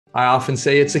I often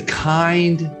say it's a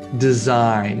kind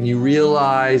design. You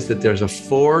realize that there's a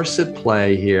force at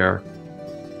play here,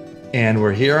 and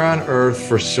we're here on Earth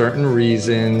for certain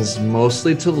reasons,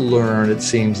 mostly to learn, it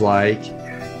seems like,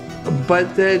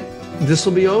 but that this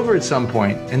will be over at some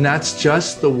point, and that's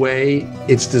just the way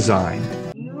it's designed.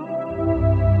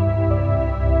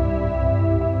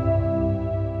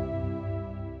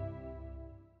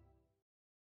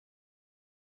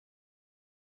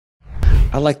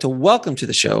 I'd like to welcome to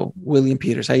the show, William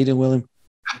Peters. How you doing, William?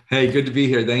 Hey, good to be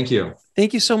here. Thank you.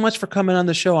 Thank you so much for coming on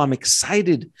the show. I'm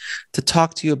excited to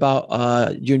talk to you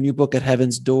about your new book, At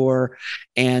Heaven's Door,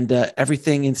 and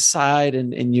everything inside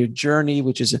and your journey,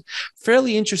 which is a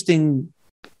fairly interesting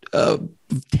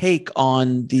take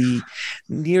on the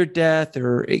near death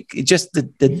or just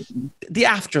the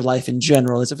afterlife in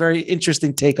general. It's a very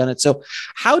interesting take on it. So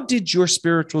how did your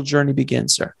spiritual journey begin,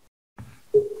 sir?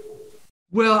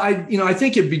 Well, I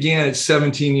think it began at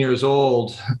 17 years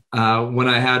old when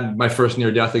I had my first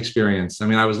near-death experience. I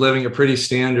mean, I was living a pretty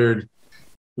standard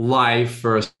life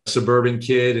for a suburban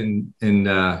kid in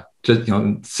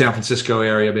San Francisco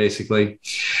area, basically,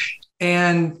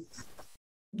 and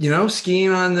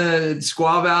skiing on the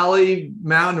Squaw Valley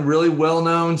Mountain, a really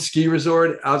well-known ski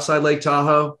resort outside Lake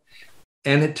Tahoe,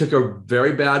 and it took a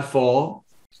very bad fall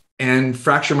and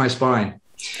fractured my spine,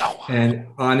 and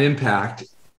on impact.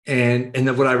 And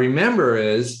then what I remember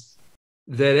is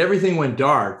that everything went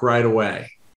dark right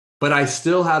away, but I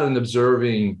still had an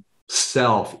observing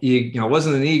self. It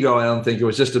wasn't an ego. I don't think it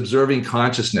was just observing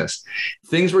consciousness.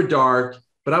 Things were dark,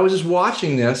 but I was just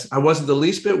watching this. I wasn't the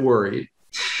least bit worried.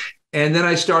 And then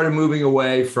I started moving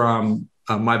away from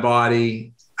my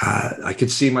body. I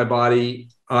could see my body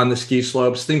on the ski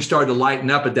slopes. Things started to lighten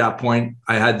up at that point.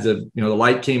 I had the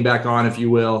light came back on, if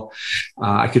you will.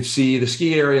 I could see the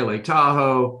ski area, Lake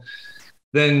Tahoe,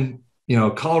 then,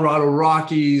 Colorado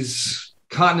Rockies,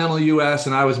 continental US,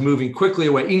 and I was moving quickly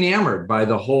away, enamored by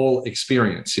the whole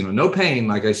experience, no pain,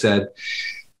 like I said.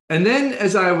 And then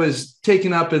as I was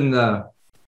taken up in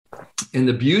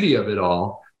the beauty of it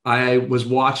all, I was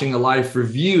watching a life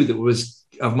review that was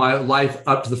of my life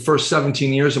up to the first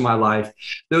 17 years of my life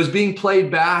that was being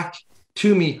played back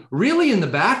to me really in the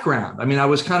background. I mean, I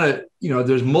was kind of,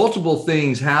 there's multiple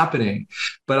things happening,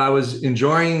 but I was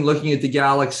enjoying looking at the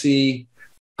galaxy,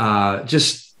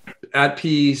 just at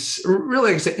peace,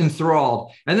 really, like I said,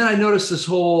 enthralled. And then I noticed this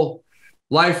whole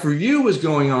life review was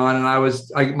going on,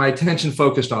 and my attention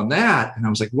focused on that. And I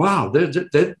was like, wow,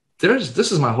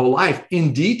 this is my whole life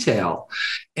in detail,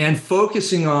 and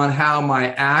focusing on how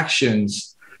my actions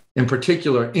in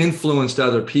particular influenced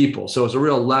other people. So it was a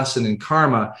real lesson in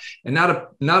karma, and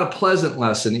not a pleasant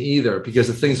lesson either, because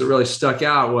the things that really stuck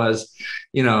out was,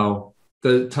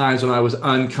 the times when I was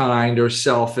unkind or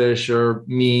selfish or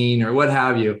mean or what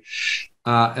have you.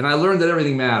 And I learned that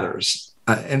everything matters.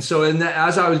 And so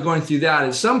as I was going through that,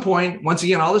 at some point, once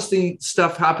again, all this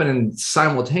stuff happening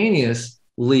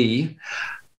simultaneously,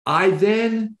 I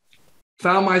then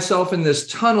found myself in this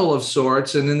tunnel of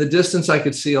sorts, and in the distance I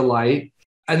could see a light.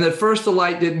 And at first the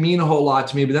light didn't mean a whole lot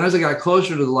to me, but then as I got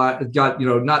closer to the light, it got,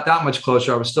 not that much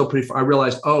closer. I was still pretty far. I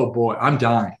realized, oh boy, I'm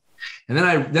dying. And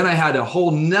then I had a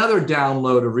whole nother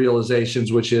download of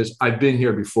realizations, which is I've been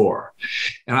here before.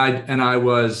 And I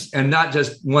was, and not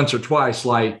just once or twice,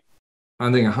 like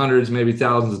I think hundreds, maybe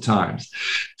thousands of times.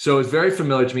 So it's very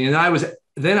familiar to me. And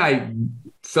I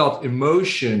felt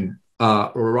emotion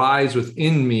arise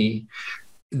within me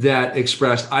that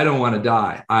expressed, I don't want to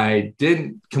die. I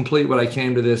didn't complete what I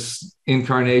came to this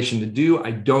incarnation to do.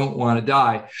 I don't want to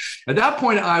die. At that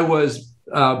point, I was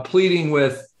pleading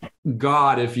with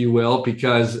God, if you will,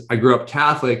 because I grew up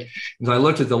Catholic. As I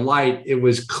looked at the light, it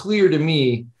was clear to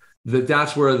me that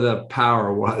that's where the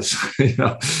power was,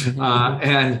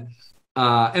 and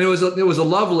it was a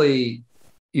lovely,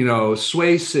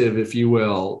 suasive, if you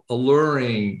will,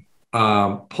 alluring,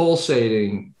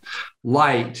 pulsating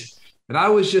light. And I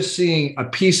was just seeing a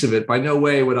piece of it. By no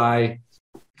way would I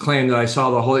claim that I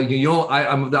saw the whole,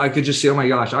 I could just say, oh my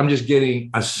gosh, I'm just getting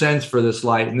a sense for this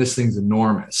light, and this thing's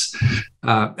enormous.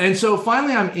 And so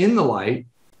finally I'm in the light,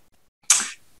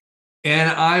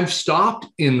 and I'm stopped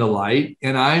in the light,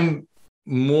 and I'm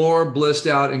more blissed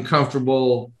out and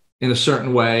comfortable in a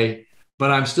certain way,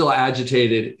 but I'm still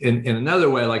agitated in another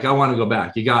way. Like, I want to go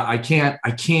back. I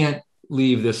can't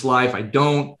leave this life.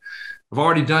 I've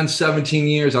already done 17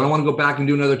 years. I don't want to go back and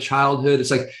do another childhood.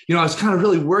 It's like, I was kind of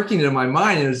really working it in my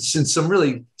mind, and it's in some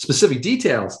really specific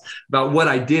details about what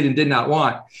I did and did not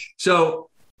want. So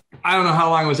I don't know how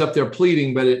long I was up there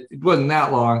pleading, but it wasn't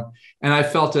that long. And I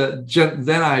felt a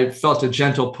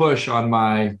gentle push on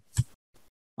my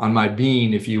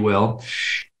being, if you will.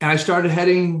 And I started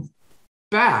heading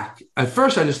back. At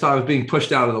first, I just thought I was being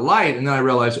pushed out of the light. And then I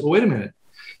realized, oh, wait a minute.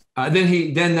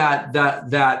 Then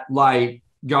that light,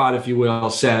 God, if you will,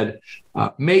 said,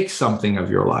 make something of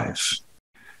your life.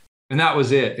 And that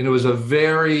was it. And it was a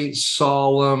very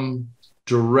solemn,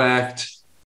 direct,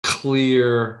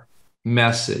 clear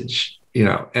message,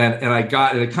 and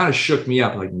it kind of shook me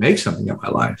up, like, make something of my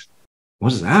life. What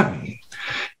does that mean?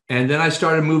 And then I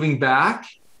started moving back,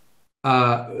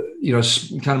 kind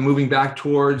of moving back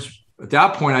towards, at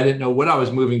that point, I didn't know what I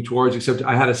was moving towards, except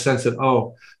I had a sense that,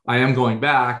 oh, I am going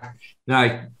back.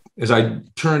 And as I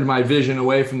turned my vision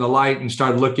away from the light and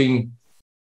started looking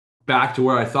back to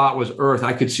where I thought was Earth,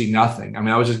 I could see nothing. I mean,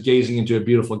 I was just gazing into a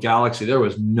beautiful galaxy. There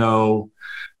was no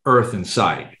Earth in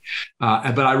sight.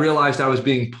 But I realized I was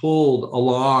being pulled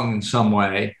along in some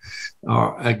way,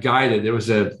 guided. There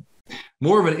was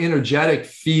more of an energetic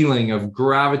feeling of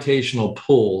gravitational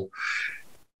pull.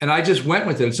 And I just went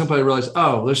with it. And simply realized,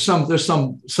 oh, there's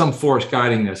some force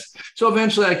guiding this. So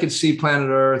eventually I could see planet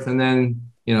Earth, and then,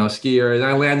 SCRI, and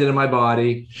I landed in my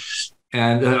body.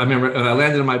 And I remember when I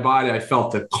landed in my body, I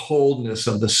felt the coldness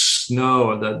of the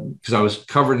snow, because I was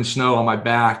covered in snow on my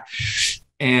back.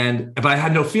 But I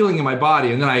had no feeling in my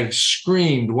body. And then I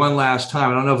screamed one last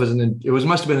time. I don't know if it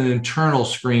must have been an internal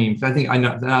scream. I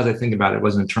know now as I think about it, it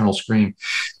was an internal scream.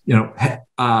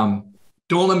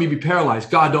 Don't let me be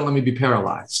paralyzed. God, don't let me be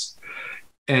paralyzed.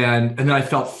 And then I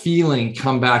felt feeling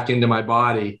come back into my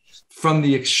body from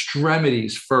the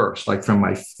extremities first, like from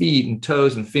my feet and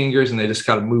toes and fingers. And they just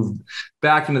kind of moved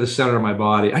back into the center of my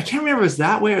body. I can't remember if it was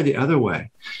that way or the other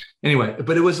way. Anyway,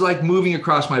 but it was like moving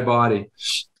across my body,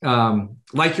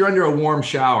 like you're under a warm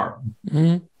shower,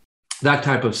 that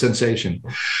type of sensation.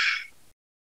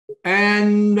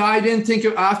 And I didn't think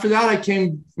after that, I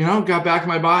came, got back in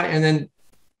my body, and then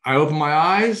I opened my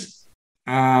eyes.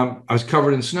 I was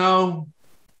covered in snow.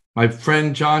 My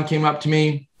friend John came up to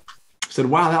me, said,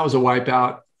 wow, that was a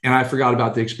wipeout. And I forgot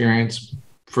about the experience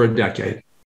for a decade.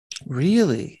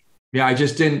 Really? Yeah, I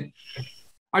just didn't.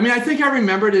 I mean, I think I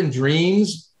remembered in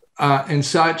dreams and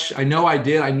such. I know I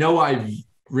did. I know I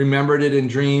remembered it in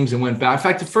dreams and went back. In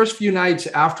fact, the first few nights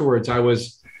afterwards, I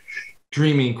was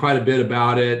dreaming quite a bit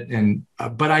about it.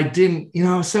 But I didn't, a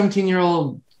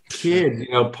 17-year-old kid,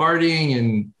 partying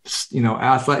and,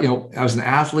 athlete, I was an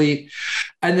athlete.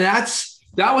 And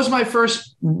that was my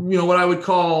first, what I would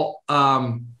call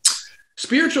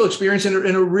spiritual experience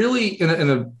in a really, in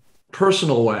a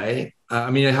personal way.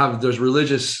 There's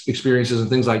religious experiences and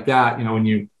things like that.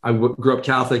 I grew up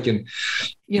Catholic, and,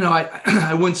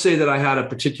 I wouldn't say that I had a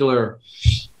particular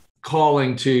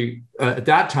calling to, at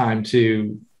that time,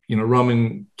 to,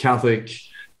 Roman Catholic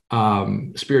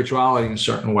spirituality in a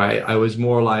certain way. I was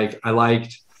more like, I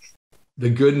liked the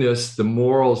goodness, the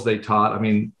morals they taught. I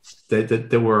mean, that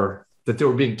they were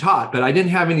being taught, but I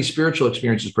didn't have any spiritual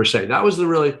experiences per se. That was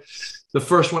the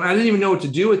first one. I didn't even know what to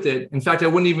do with it. In fact, I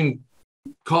wouldn't even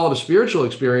call it a spiritual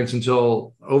experience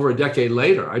until over a decade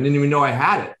later. I didn't even know I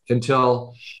had it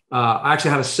until I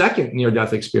actually had a second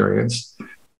near-death experience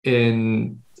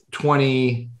in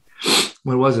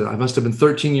when was it? I must have been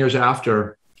 13 years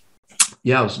after.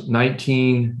 Yeah, it was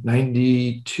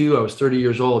 1992. I was 30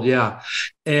 years old. Yeah.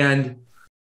 And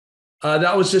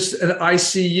that was just an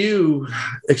ICU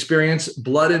experience,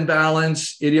 blood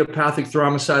imbalance, idiopathic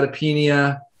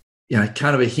thrombocytopenia,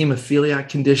 kind of a hemophiliac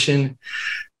condition.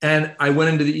 And I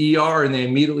went into the ER, and they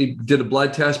immediately did a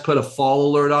blood test, put a fall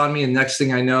alert on me. And next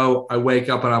thing I know, I wake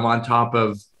up and I'm on top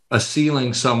of a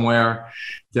ceiling somewhere.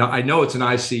 I know it's an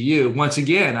ICU. Once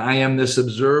again, I am this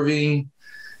observing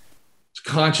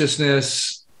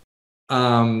consciousness,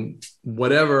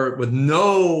 whatever, with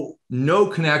no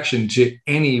connection to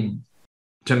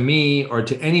me or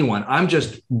to anyone. I'm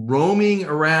just roaming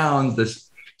around this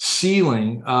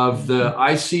ceiling of the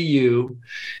ICU,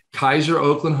 Kaiser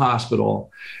Oakland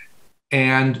Hospital,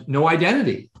 and no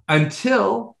identity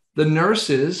until the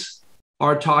nurses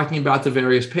are talking about the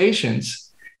various patients.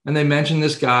 And they mention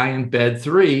this guy in bed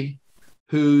 3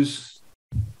 who's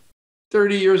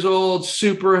 30 years old,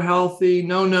 super healthy,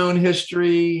 no known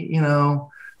history. We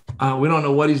don't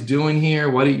know what he's doing here,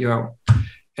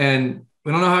 and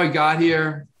we don't know how he got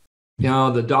here.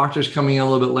 The doctor's coming in a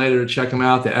little bit later to check him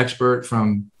out, the expert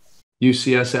from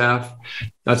UCSF.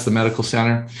 That's the medical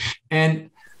center. And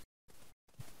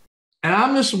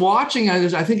I'm just watching.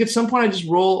 I think at some point I just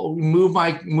move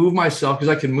myself, because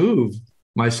I can move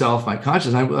myself, my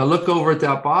consciousness. I look over at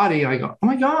that body and I go, oh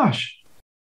my gosh,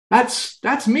 that's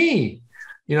me,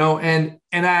 but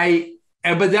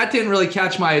that didn't really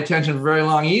catch my attention for very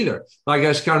long either. Like, I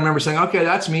just kind of remember saying, okay,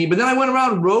 that's me. But then I went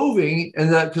around roving, and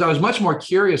because I was much more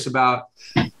curious about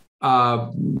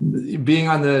being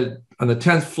on the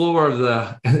 10th floor of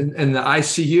in the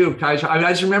ICU. I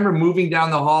just remember moving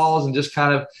down the halls and just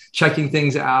kind of checking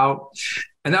things out.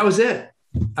 And that was it.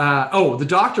 The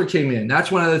doctor came in.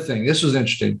 That's one other thing. This was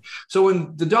interesting. So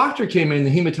when the doctor came in,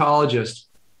 the hematologist,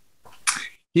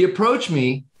 he approached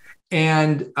me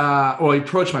and, he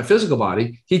approached my physical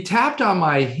body. He tapped on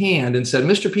my hand and said,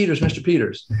 "Mr. Peters, Mr.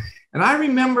 Peters." And I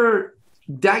remember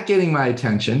that getting my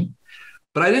attention,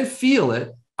 but I didn't feel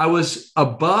it. I was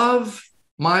above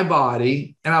my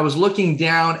body and I was looking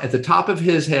down at the top of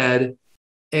his head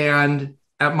and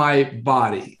at my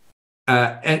body.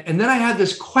 And then I had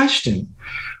this question.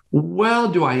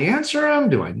 Well, do I answer him?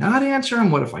 Do I not answer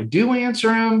him? What if I do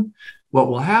answer him? What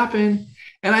will happen?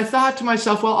 And I thought to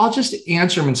myself, well, I'll just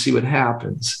answer him and see what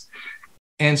happens.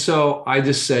 And so I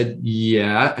just said,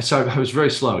 yeah. So I was very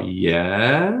slow.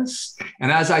 Yes.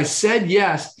 And as I said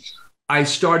yes, I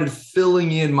started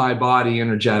filling in my body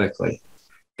energetically.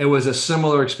 It was a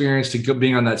similar experience to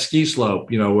being on that ski slope,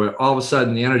 where all of a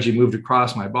sudden the energy moved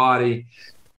across my body.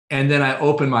 And then I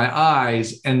opened my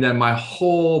eyes, and then my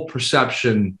whole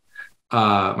perception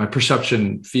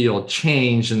field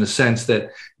changed in the sense that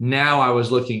now I was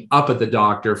looking up at the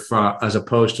doctor as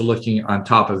opposed to looking on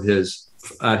top of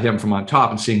him from on top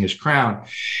and seeing his crown.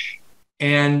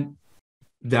 And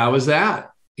that was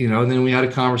that, and then we had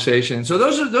a conversation. So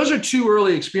those are two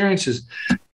early experiences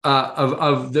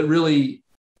of that really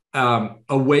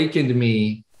awakened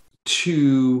me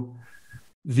to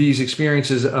these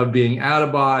experiences of being out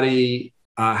of body,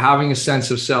 having a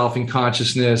sense of self and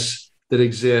consciousness that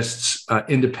exists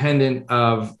independent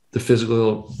of the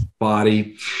physical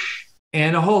body,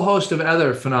 and a whole host of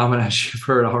other phenomena as you've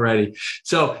heard already.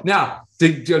 So now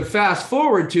to fast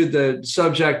forward to the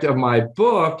subject of my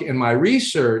book and my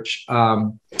research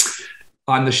on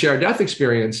the shared death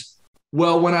experience.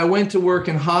 Well, when I went to work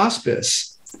in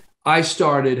hospice, I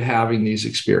started having these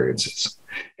experiences.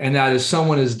 And that is,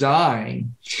 someone is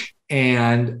dying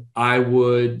and I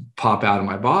would pop out of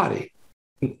my body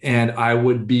and I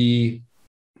would be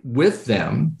with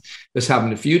them. This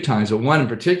happened a few times, but one in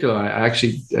particular,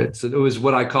 it was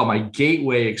what I call my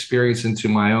gateway experience into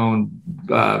my own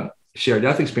shared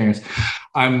death experience.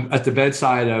 I'm at the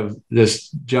bedside of this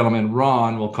gentleman,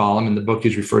 Ron, we'll call him, in the book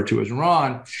he's referred to as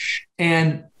Ron,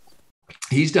 and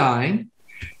he's dying.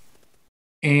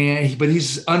 But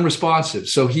he's unresponsive.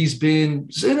 So he's been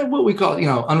in what we call,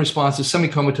 unresponsive,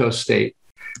 semi-comatose state.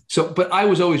 So, but I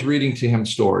was always reading to him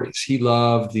stories. He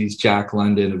loved these Jack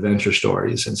London adventure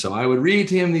stories. And so I would read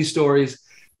to him these stories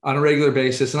on a regular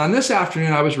basis. And on this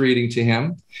afternoon, I was reading to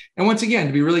him. And once again,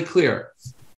 to be really clear,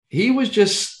 he was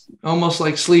just almost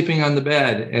like sleeping on the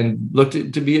bed and looked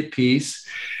to be at peace.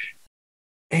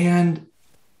 And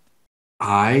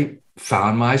I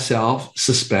found myself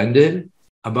suspended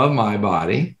above my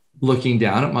body, looking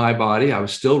down at my body. I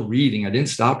was still reading. I didn't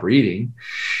stop reading.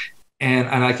 And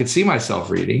I could see myself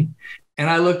reading. And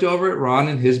I looked over at Ron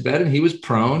in his bed, and he was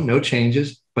prone, no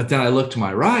changes. But then I looked to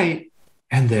my right,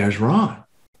 and there's Ron.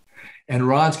 And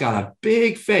Ron's got a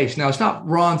big face. Now, it's not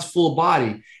Ron's full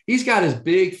body. He's got his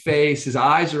big face. His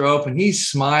eyes are open. He's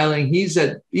smiling. He's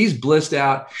blissed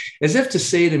out, as if to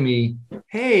say to me,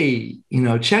 hey,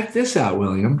 check this out,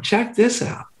 William. Check this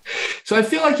out. So I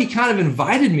feel like he kind of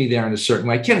invited me there in a certain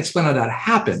way. I can't explain how that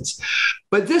happens,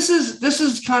 but this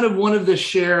is kind of one of the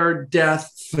shared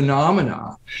death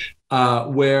phenomena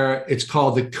where it's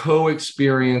called the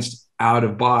co-experienced out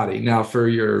of body. Now, for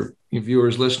your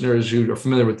viewers, listeners who are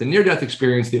familiar with the near-death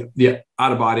experience, the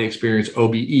out-of-body experience,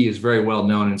 OBE, is very well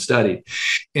known and studied.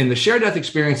 In the shared death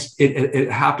experience,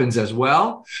 it happens as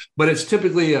well, but it's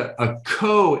typically a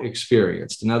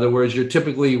co-experienced. In other words, you're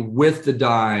typically with the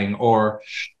dying, or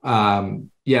and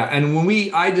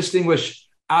when I distinguish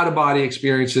out-of-body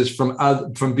experiences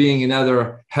from being in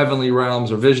other heavenly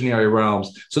realms or visionary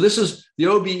realms. So this is the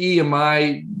OBE in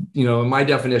my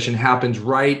definition happens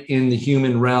right in the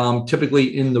human realm,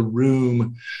 typically in the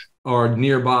room or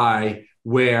nearby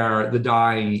where the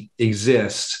dying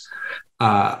exists,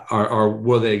 or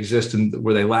where they exist and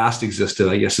where they last existed,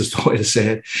 I guess is the way to say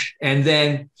it. And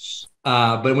then,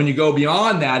 but when you go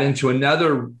beyond that into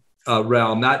another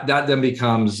realm, that then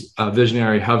becomes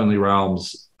visionary heavenly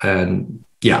realms. And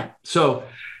yeah, so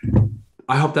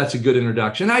I hope that's a good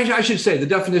introduction. I should say the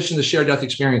definition of the shared death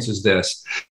experience is this: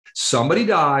 somebody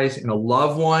dies and a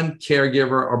loved one,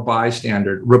 caregiver, or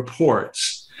bystander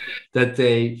reports that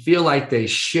they feel like they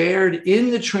shared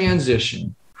in the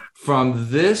transition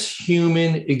from this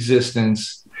human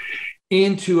existence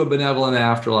into a benevolent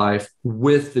afterlife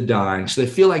with the dying. So they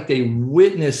feel like they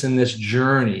witness in this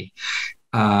journey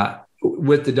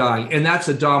with the dying. And that's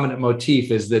a dominant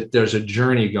motif, is that there's a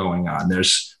journey going on.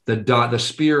 There's the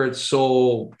spirit,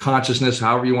 soul, consciousness,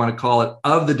 however you want to call it,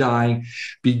 of the dying,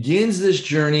 begins this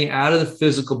journey out of the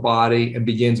physical body and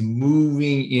begins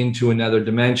moving into another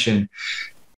dimension.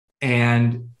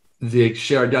 And the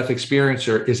shared death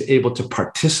experiencer is able to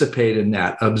participate in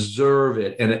that, observe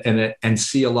it, and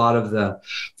see a lot of the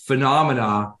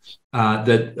phenomena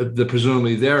that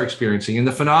presumably they're experiencing. And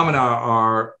the phenomena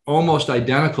are almost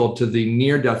identical to the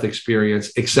near-death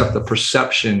experience, except the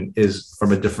perception is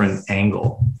from a different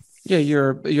angle. Yeah,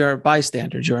 you're a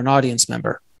bystander. You're an audience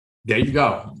member. There you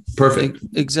go. Perfect.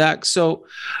 Exact. So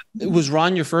was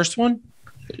Ron your first one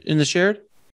in the shared?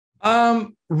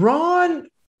 Ron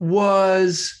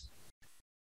was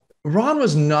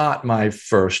not my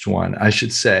first one, I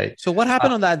should say. So what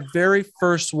happened on that very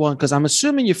first one? Because I'm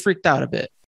assuming you freaked out a bit.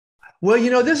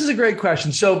 Well, this is a great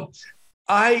question. So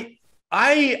I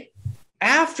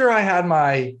after I had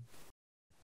my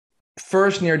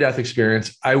first near-death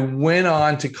experience, I went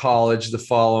on to college the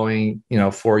following,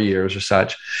 4 years or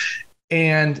such.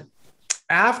 And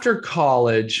after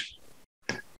college,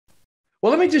 well,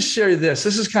 let me just share this.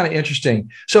 This is kind of interesting.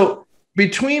 So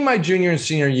between my junior and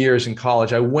senior years in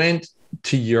college, I went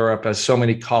to Europe, as so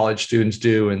many college students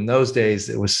do. In those days,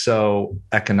 it was so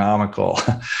economical,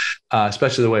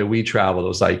 especially the way we traveled. It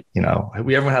was like,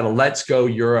 everyone had a Let's Go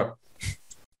Europe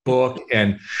book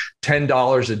and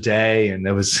 $10 a day. And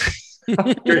it was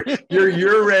your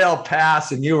Eurail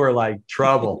pass and you were like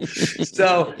trouble.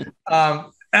 So,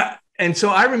 and so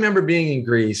I remember being in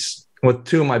Greece with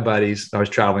two of my buddies I was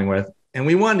traveling with. And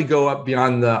we wanted to go up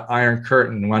beyond the Iron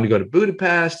Curtain. We wanted to go to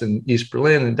Budapest and East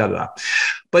Berlin and da-da-da.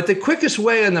 But the quickest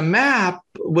way on the map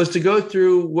was to go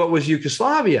through what was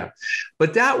Yugoslavia.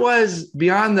 But that was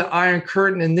beyond the Iron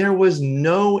Curtain, and there was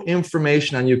no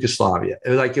information on Yugoslavia.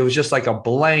 It was just like a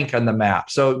blank on the map.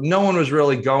 So no one was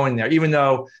really going there, even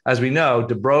though, as we know,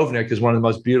 Dubrovnik is one of the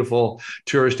most beautiful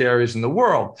tourist areas in the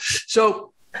world.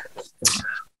 So,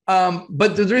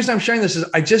 but the reason I'm sharing this is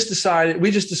we just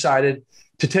decided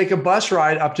to take a bus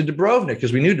ride up to Dubrovnik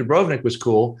because we knew Dubrovnik was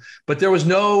cool, but there was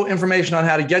no information on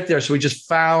how to get there. So we just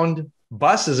found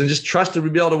buses and just trusted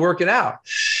we'd be able to work it out.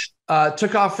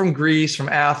 Took off from Greece, from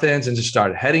Athens, and just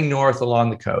started heading north along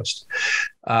the coast.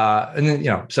 And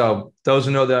then, so those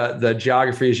who know the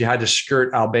geography is you had to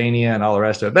skirt Albania and all the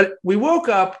rest of it. But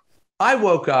I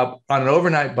woke up on an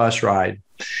overnight bus ride.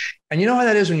 And you know how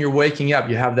that is when you're waking up,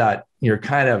 you have that, it's a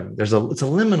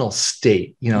liminal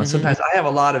state, mm-hmm. Sometimes I have a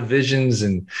lot of visions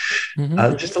and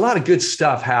just a lot of good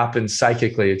stuff happens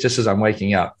psychically just as I'm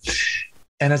waking up.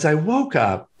 And as I woke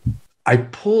up, I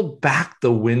pulled back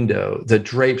the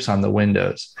drapes on the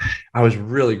windows. I was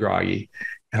really groggy.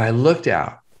 And I looked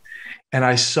out and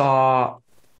I saw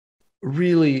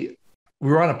we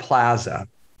were on a plaza.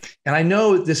 And I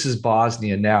know this is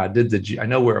Bosnia now. I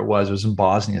know where it was. It was in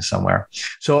Bosnia somewhere.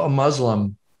 So a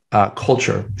Muslim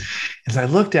culture. As I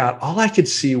looked out, all I could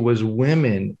see was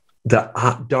women, the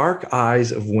dark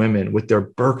eyes of women with their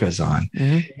burqas on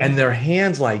and their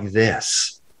hands like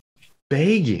this,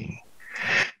 begging.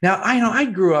 Now, I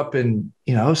grew up in,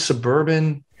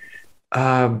 suburban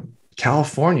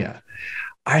California.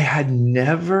 I had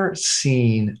never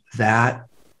seen that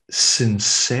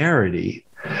sincerity,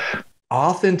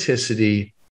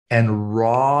 authenticity, and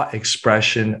raw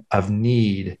expression of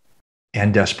need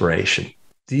and desperation.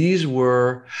 These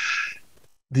were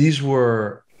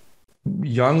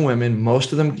young women.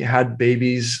 Most of them had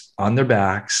babies on their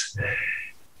backs.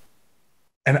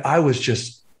 And I was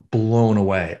just blown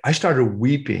away. I started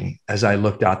weeping as I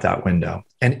looked out that window.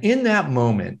 And in that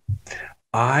moment,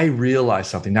 I realized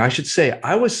something. Now, I should say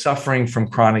I was suffering from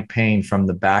chronic pain from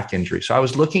the back injury. So I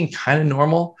was looking kind of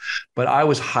normal, but I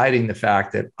was hiding the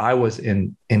fact that I was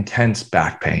in intense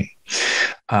back pain.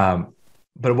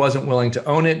 But I wasn't willing to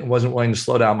own it, wasn't willing to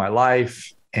slow down my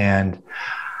life. And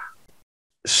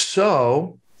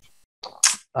so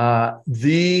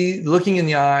looking in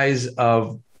the eyes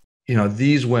of,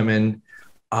 these women,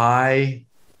 I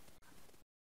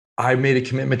made a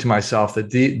commitment to myself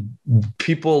that the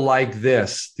people like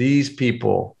these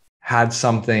people had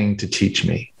something to teach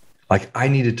me. Like I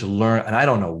needed to learn, and I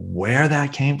don't know where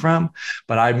that came from,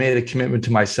 but I made a commitment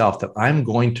to myself that I'm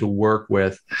going to work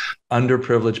with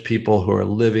underprivileged people who are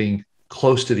living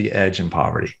close to the edge in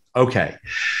poverty. Okay.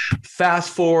 Fast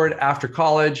forward after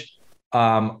college,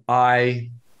 I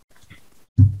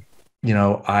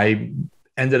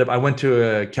went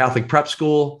to a Catholic prep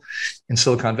school in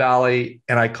Silicon Valley,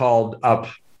 and I called up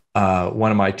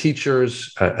one of my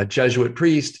teachers, a Jesuit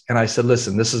priest, and I said,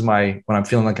 listen, this is what I'm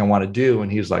feeling like I want to do.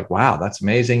 And he was like, wow, that's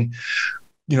amazing.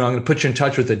 I'm going to put you in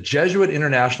touch with the Jesuit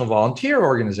International Volunteer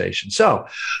Organization. So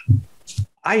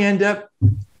I end up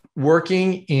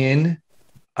working in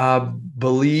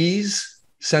Belize,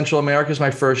 Central America is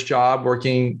my first job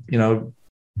working,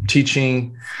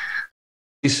 teaching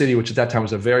city, which at that time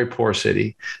was a very poor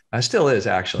city. Still is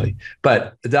actually.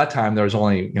 But at that time there was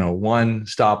only, one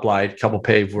stoplight, a couple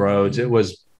paved roads. It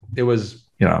was, it was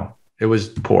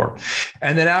poor.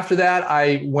 And then after that,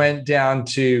 I went down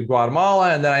to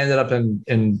Guatemala, and then I ended up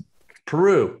in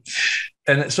Peru.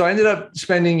 And so I ended up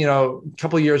spending, a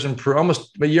couple of years in Peru,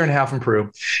 almost a year and a half in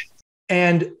Peru.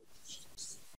 And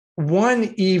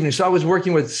one evening, so I was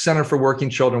working with Center for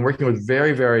Working Children, working with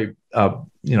very, very,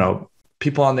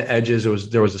 people on the edges.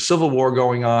 There was a civil war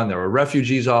going on. There were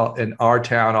refugees all in our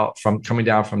town coming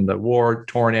down from the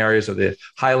war-torn areas of the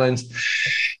highlands.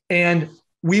 And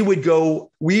we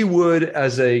would,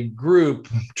 as a group,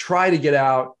 try to get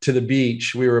out to the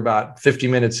beach. We were about 50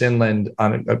 minutes inland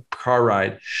on a car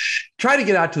ride, try to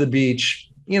get out to the beach,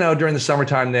 during the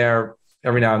summertime there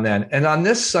every now and then. And on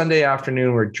this Sunday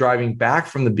afternoon, we're driving back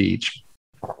from the beach,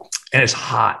 and it's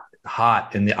hot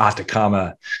in the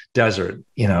Atacama Desert,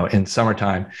 in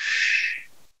summertime.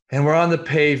 And we're on the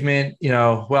pavement,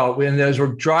 and as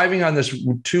we're driving on this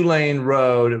 2-lane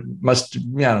road, it must,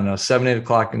 7, 8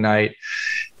 o'clock at night.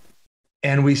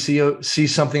 And we see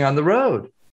something on the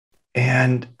road.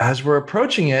 And as we're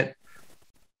approaching it,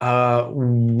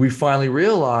 we finally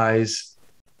realize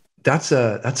that's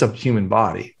a human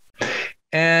body.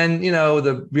 And, we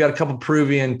got a couple of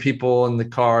Peruvian people in the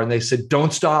car, and they said,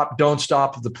 don't stop.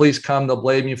 If the police come, they'll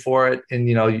blame you for it. And,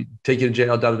 take you to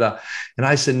jail, da, da, da. And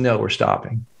I said, no, we're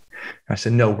stopping. I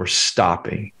said, no, we're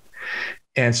stopping.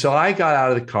 And so I got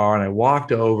out of the car and I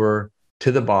walked over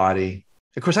to the body.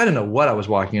 Of course, I didn't know what I was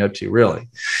walking up to, really.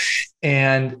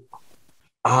 And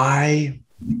I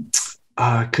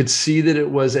could see that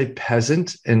it was a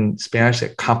peasant, in Spanish, a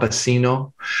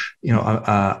campesino,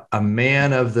 a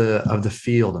man of the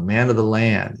field, a man of the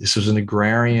land. This was an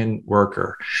agrarian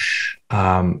worker.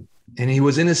 And he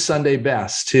was in his Sunday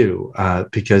best too,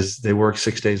 because they work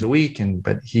 6 days a week.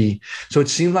 So it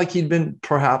seemed like he'd been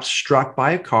perhaps struck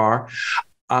by a car.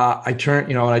 I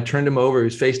turned him over. He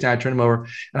was face down. I turned him over,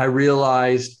 and I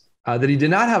realized that he did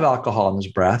not have alcohol in his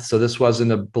breath. So this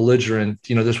wasn't a belligerent,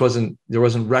 there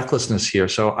wasn't recklessness here.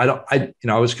 So I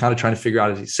was kind of trying to figure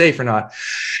out, is he safe or not?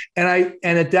 And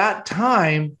at that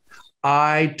time,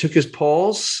 I took his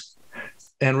pulse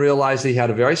and realized that he had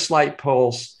a very slight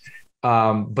pulse,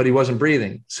 but he wasn't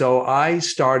breathing. So I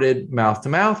started mouth to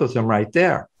mouth with him right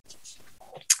there.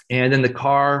 And then the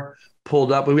car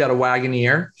pulled up. We had a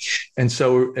Wagoneer. And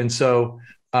so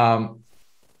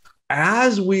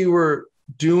as we were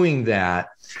doing that,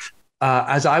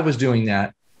 as I was doing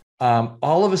that,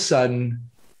 all of a sudden,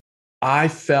 I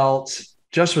felt,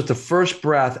 just with the first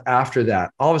breath after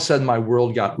that, all of a sudden my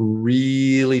world got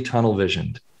really tunnel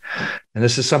visioned. And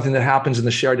this is something that happens in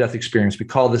the shared death experience. We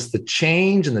call this the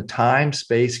change in the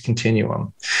time-space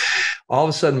continuum. All of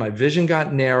a sudden, my vision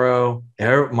got narrow.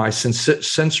 My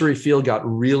sensory field got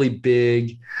really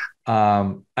big.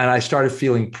 And I started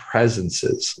feeling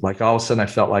presences. Like all of a sudden I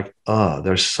felt like, oh,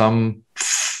 there's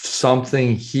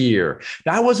something here.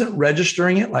 Now, I wasn't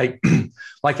registering it like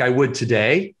I would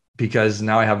today, because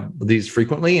now I have these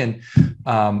frequently and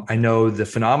I know the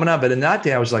phenomena. But in that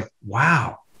day, I was like,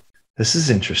 wow, this is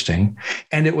interesting.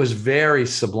 And it was very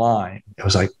sublime. It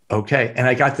was like, okay. And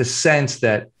I got the sense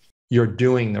that you're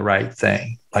doing the right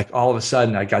thing. Like all of a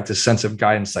sudden I got this sense of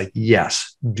guidance, like,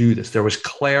 yes, do this. There was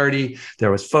clarity,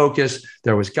 there was focus,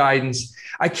 there was guidance.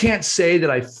 I can't say that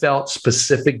I felt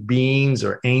specific beings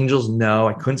or angels. No,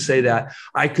 I couldn't say that.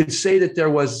 I could say that there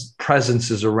was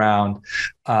presences around,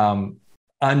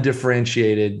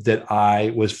 undifferentiated, that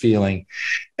I was feeling.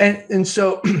 And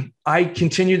so I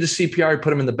continued the CPR. I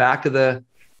put him in the back of the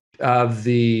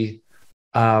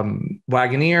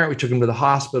Wagoneer. We took him to the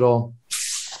hospital.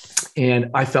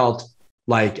 And I felt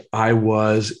like I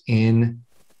was in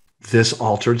this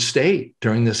altered state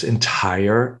during this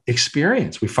entire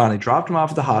experience. We finally dropped him off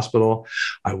at the hospital.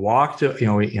 I walked to,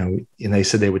 and they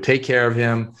said they would take care of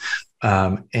him.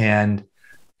 And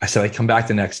I said, I'd come back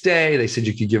the next day. They said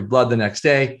you could give blood the next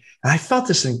day. And I felt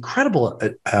this incredible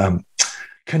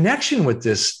connection with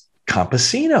this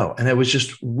campesino. And it was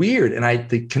just weird. And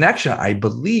the connection, I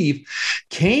believe,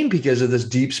 came because of this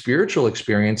deep spiritual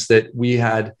experience that we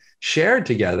had shared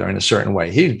together in a certain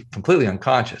way. He's completely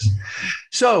unconscious.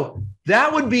 So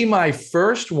that would be my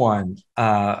first one,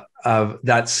 of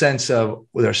that sense of,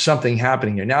 well, there's something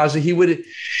happening here. Now,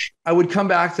 I would come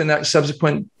back the next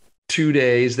subsequent 2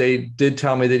 days. They did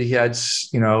tell me that he had,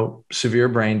 severe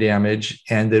brain damage,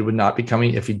 and that would not be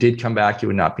coming. If he did come back, he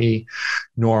would not be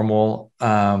normal.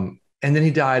 And then he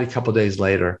died a couple of days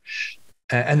later.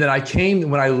 And then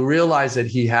when I realized that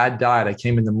he had died, I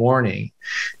came in the morning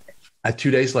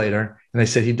 2 days later, and they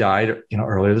said he died,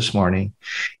 earlier this morning.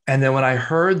 And then when I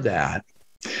heard that,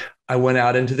 I went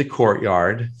out into the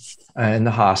courtyard in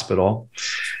the hospital.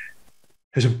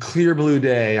 It was a clear blue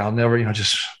day. I'll never,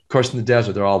 just, of course, in the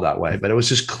desert, they're all that way, but it was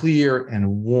just clear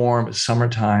and warm. It's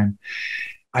summertime.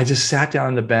 I just sat down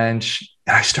on the bench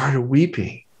and I started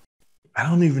weeping. I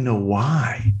don't even know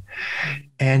why.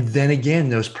 And then again,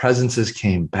 those presences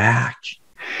came back.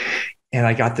 And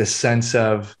I got this sense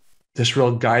of this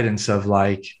real guidance of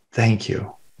like, thank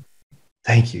you.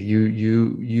 Thank you.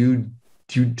 You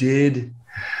did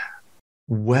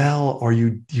well, or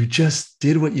you just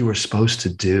did what you were supposed to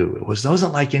do. It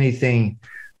wasn't like anything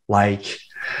like,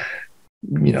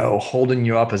 holding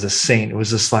you up as a saint. It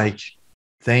was just like,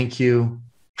 thank you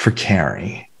for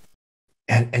caring.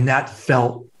 And that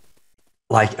felt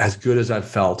like as good as I've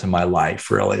felt in my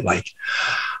life, really. Like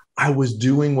I was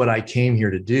doing what I came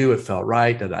here to do. It felt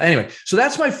right. Anyway, so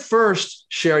that's my first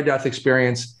shared death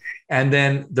experience. And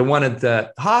then the one at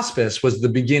the hospice was the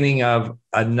beginning of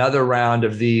another round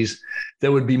of these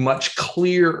that would be much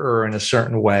clearer in a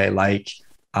certain way. Like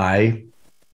I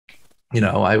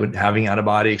would having out of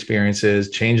body experiences,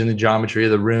 changing the geometry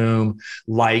of the room,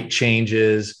 light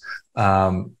changes.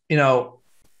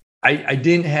 I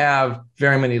didn't have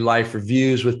very many life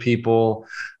reviews with people.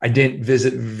 I didn't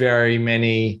visit very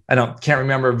many. Can't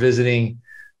remember visiting,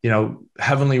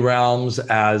 heavenly realms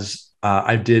as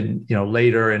I did,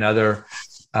 later in other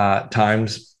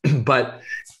times. But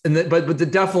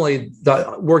definitely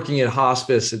working at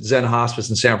hospice, at Zen Hospice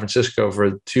in San Francisco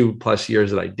for 2+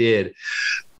 years that I did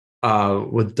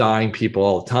with dying people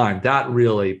all the time, that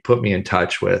really put me in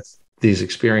touch with these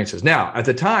experiences. Now, at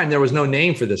the time, there was no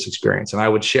name for this experience. And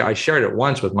I shared it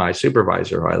once with my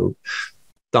supervisor, who I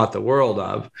thought the world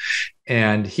of.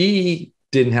 And he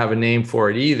didn't have a name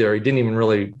for it either. He didn't even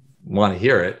really want to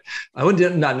hear it.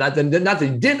 Not that he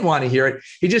didn't want to hear it.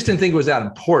 He just didn't think it was that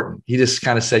important. He just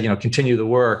kind of said, continue the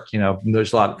work.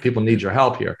 There's a lot of people need your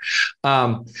help here.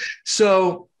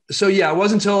 So yeah, it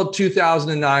wasn't until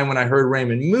 2009 when I heard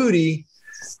Raymond Moody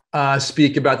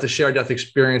speak about the shared death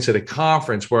experience at a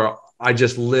conference where I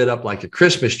just lit up like a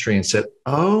Christmas tree and said,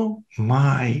 oh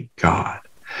my God,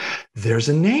 there's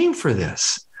a name for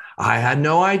this. I had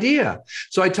no idea.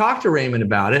 So I talked to Raymond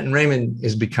about it, and Raymond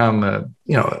has become a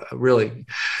really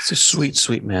it's a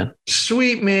sweet man.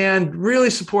 Sweet man, really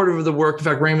supportive of the work. In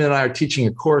fact, Raymond and I are teaching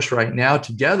a course right now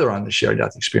together on the shared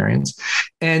death experience.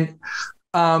 And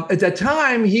at that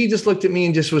time, he just looked at me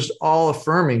and just was all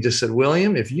affirming, just said,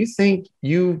 William, if you think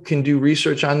you can do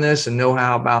research on this and know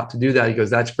how about to do that, he goes,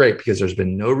 that's great, because there's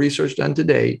been no research done to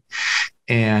date.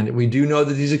 And we do know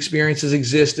that these experiences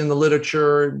exist in the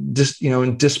literature, just,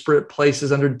 in disparate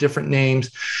places under different names,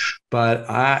 but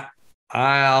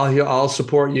I'll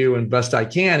support you and best I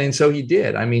can. And so he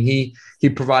did. I mean, he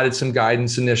provided some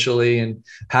guidance initially and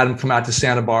had him come out to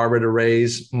Santa Barbara to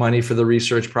raise money for the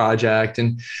research project.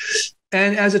 And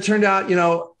as it turned out,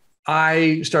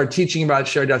 I started teaching about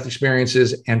shared death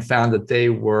experiences and found that they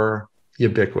were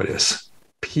ubiquitous.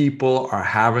 People are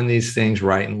having these things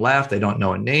right and left. They don't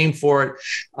know a name for it.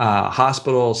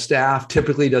 Hospital staff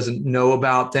typically doesn't know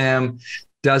about them,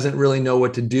 doesn't really know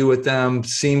what to do with them,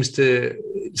 seems to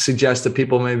suggest that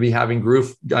people may be having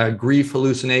grief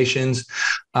hallucinations.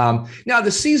 Now,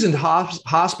 the seasoned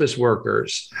hospice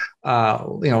workers,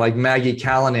 like Maggie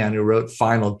Callanan, who wrote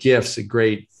Final Gifts, a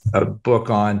great book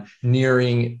on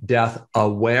nearing death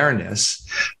awareness.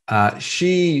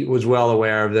 She was well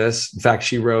aware of this. In fact,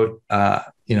 she wrote,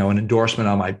 an endorsement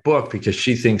on my book because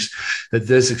she thinks that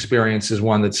this experience is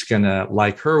one that's going to,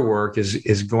 like her work,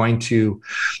 is going to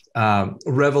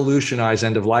revolutionize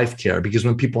end-of-life care. Because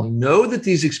when people know that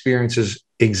these experiences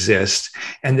exist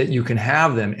and that you can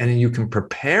have them and you can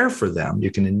prepare for them, you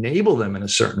can enable them in a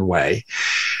certain way,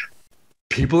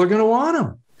 people are going to want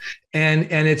them.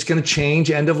 And it's going to change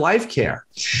end-of-life care.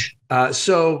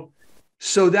 So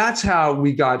that's how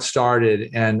we got started.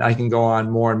 And I can go on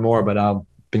more and more, but I've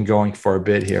been going for a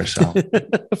bit here.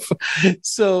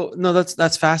 So no,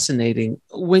 that's fascinating.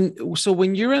 When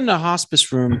you're in the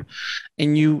hospice room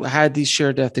and you had these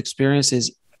shared death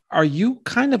experiences, are you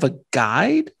kind of a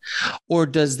guide, or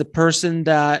does the person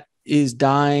that is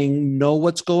dying know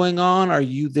what's going on? Are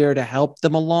you there to help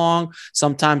them along?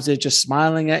 Sometimes they're just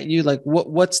smiling at you. Like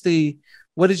what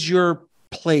is your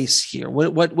place here?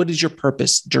 What is your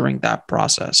purpose during that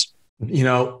process?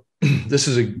 That's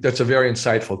a very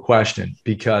insightful question,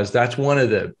 because that's one of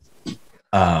the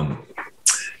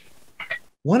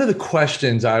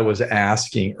questions I was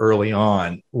asking early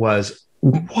on was,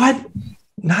 what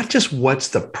not just what's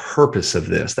the purpose of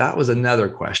this, that was another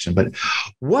question, but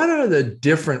what are the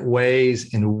different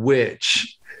ways in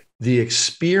which the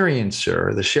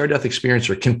experiencer, the shared death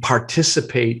experiencer, can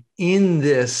participate in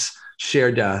this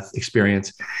shared death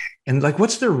experience? And like,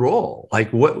 what's their role?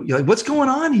 What's going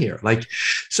on here?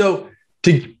 So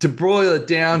to boil it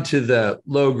down to the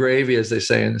low gravy, as they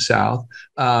say in the South,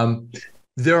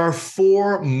 there are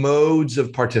 4 modes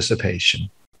of participation.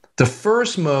 The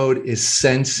first mode is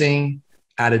sensing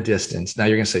at a distance. Now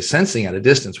you're going to say, sensing at a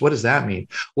distance, what does that mean?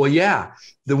 Well, yeah,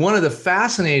 one of the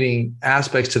fascinating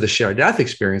aspects to the shared death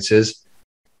experience is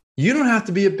you don't have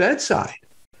to be at bedside.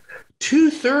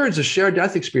 2/3 of shared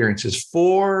death experiences,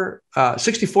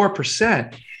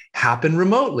 64%, happen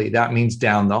remotely. That means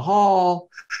down the hall,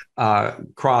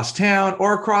 across town,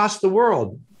 or across the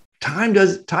world. Time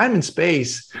and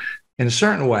space in a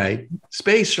certain way.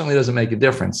 Space certainly doesn't make a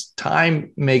difference.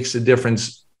 Time makes a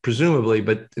difference, presumably,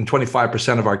 but in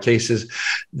 25% of our cases,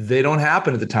 they don't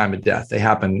happen at the time of death. They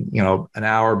happen, an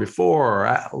hour before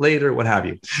or later, what have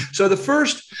you. So the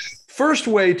first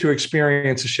way to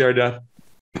experience a shared death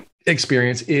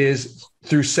experience is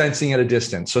through sensing at a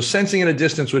distance. So sensing at a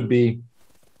distance would be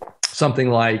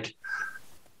something like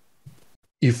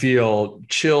you feel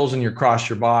chills across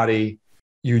your body.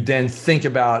 You then think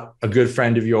about a good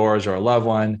friend of yours or a loved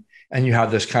one, and you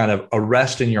have this kind of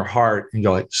arrest in your heart and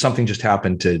go like, something just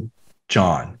happened to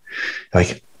John.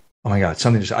 Like, oh my God,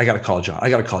 I got to call John.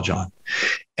 I got to call John.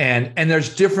 And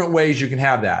there's different ways you can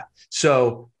have that.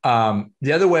 So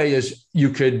the other way is you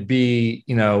could be,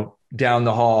 down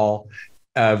the hall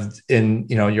in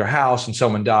your house and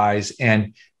someone dies,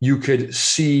 and you could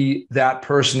see that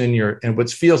person in what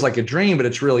feels like a dream, but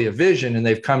it's really a vision. And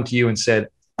they've come to you and said,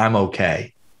 I'm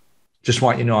okay. Just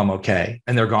want you to know I'm okay.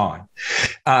 And they're gone.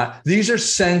 These are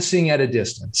sensing at a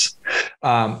distance.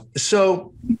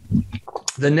 So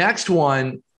the next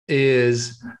one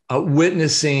is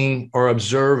witnessing or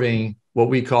observing what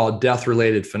we call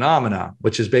death-related phenomena,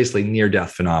 which is basically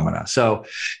near-death phenomena. So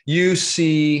you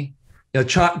see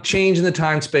change in the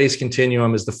time-space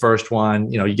continuum is the first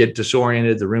one. You get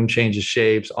disoriented, the room changes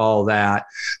shapes, all that.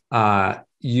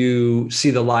 You see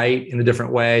the light in a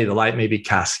different way. The light may be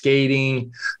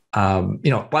cascading.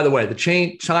 By the way, the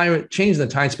change in the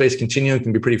time-space continuum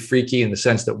can be pretty freaky in the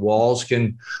sense that walls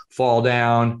can fall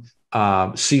down.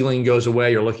 Ceiling goes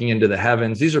away. You're looking into the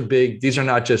heavens. These are big. These are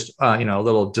not just, a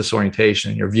little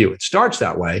disorientation in your view. It starts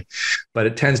that way, but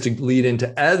it tends to lead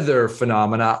into other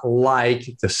phenomena like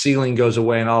the ceiling goes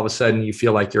away and all of a sudden you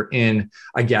feel like you're in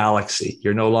a galaxy.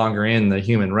 You're no longer in the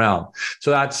human realm.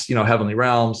 So that's, heavenly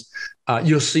realms.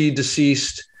 You'll see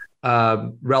deceased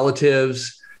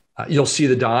relatives. You'll see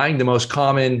the dying. The most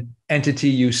common entity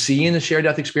you see in the shared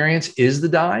death experience is the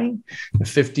dying.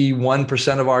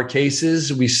 51% of our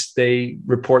cases, they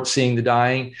report seeing the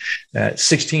dying.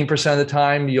 16% of the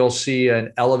time, you'll see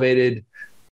an elevated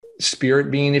spirit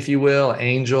being, if you will,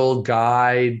 angel,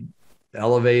 guide,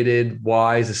 elevated,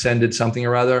 wise, ascended, something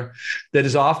or other, that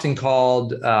is often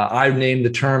called, I've named the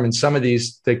term in some of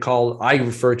these, I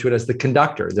refer to it as the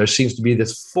conductor. There seems to be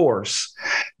this force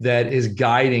that is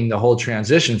guiding the whole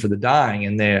transition for the dying.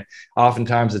 And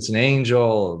oftentimes it's an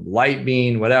angel, light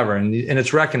being, whatever. And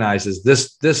it's recognized as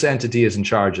this entity is in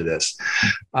charge of this.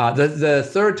 The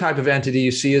third type of entity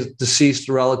you see is deceased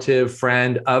relative,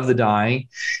 friend of the dying.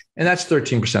 And that's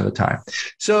 13% of the time.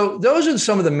 So those are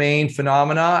some of the main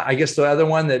phenomena. I guess the other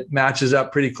one that matches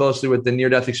up pretty closely with the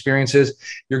near-death experiences,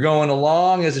 you're going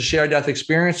along as a shared death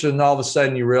experience, and all of a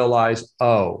sudden you realize,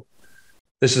 oh,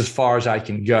 this is as far as I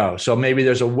can go. So maybe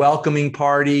there's a welcoming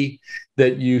party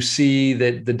that you see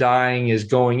that the dying is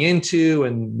going into,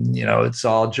 and it's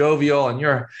all jovial, and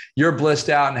you're blissed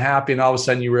out and happy, and all of a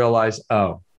sudden you realize,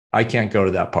 oh, I can't go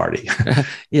to that party.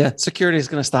 Yeah, security is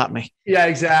going to stop me. Yeah,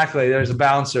 exactly. There's a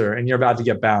bouncer and you're about to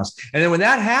get bounced. And then when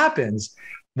that happens,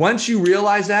 once you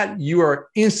realize that, you are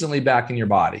instantly back in your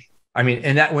body. I mean,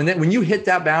 and when you hit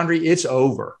that boundary, it's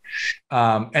over.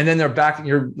 And then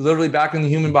you're literally back in the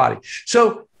human body.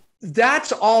 So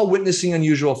that's all witnessing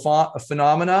unusual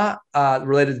phenomena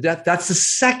related to death. That's the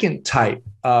second type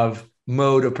of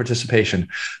mode of participation.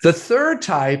 The third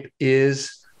type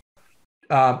is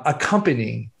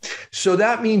accompanying. So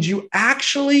that means you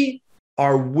actually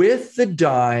are with the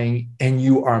dying and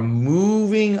you are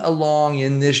moving along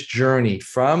in this journey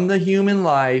from the human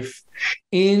life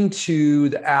into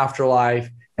the afterlife,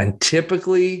 and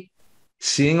typically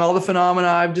seeing all the phenomena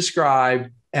I've described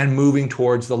and moving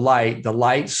towards the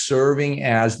light serving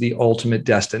as the ultimate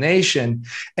destination,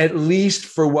 at least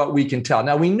for what we can tell.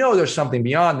 Now, we know there's something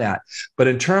beyond that, but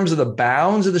in terms of the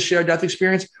bounds of the shared death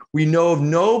experience, we know of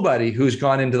nobody who's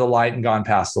gone into the light and gone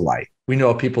past the light. We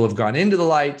know people have gone into the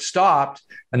light, stopped,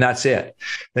 and that's it.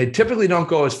 They typically don't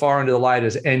go as far into the light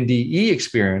as NDE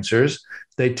experiencers.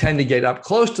 They tend to get up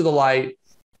close to the light,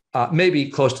 maybe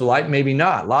close to the light, maybe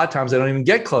not. A lot of times they don't even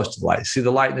get close to the light. See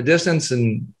the light in the distance,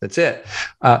 and that's it.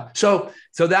 So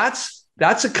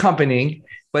that's accompanying.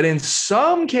 But in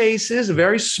some cases, a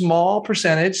very small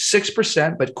percentage,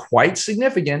 6%, but quite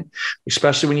significant,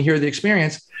 especially when you hear the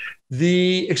experience,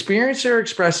 the experiencer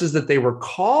expresses that they were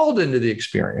called into the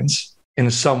experience in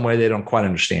some way they don't quite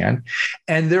understand.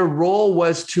 And their role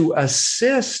was to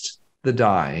assist the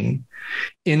dying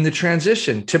in the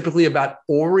transition, typically about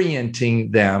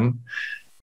orienting them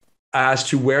as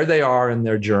to where they are in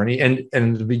their journey. And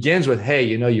it begins with, hey,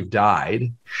 you've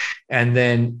died. And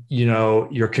then,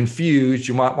 you're confused.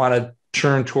 You might want to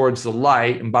turn towards the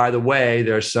light. And by the way,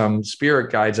 there's some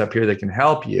spirit guides up here that can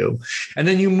help you. And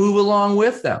then you move along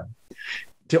with them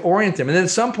to orient them. And then at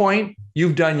some point,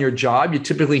 you've done your job. You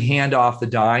typically hand off the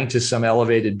dying to some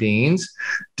elevated beings,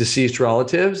 deceased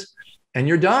relatives, and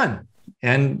you're done.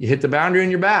 And you hit the boundary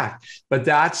and you're back. But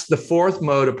that's the fourth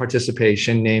mode of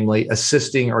participation, namely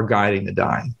assisting or guiding the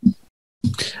dying.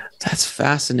 That's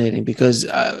fascinating because,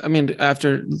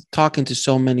 after talking to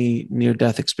so many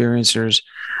near-death experiencers,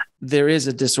 there is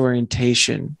a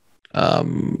disorientation.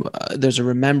 There's a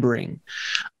remembering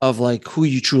of like who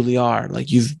you truly are.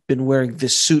 Like you've been wearing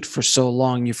this suit for so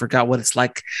long, you forgot what it's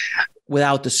like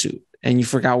without the suit. And you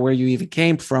forgot where you even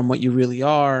came from, what you really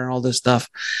are, and all this stuff.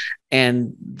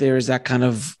 And there's that kind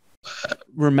of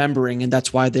remembering, and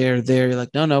that's why they're there. You're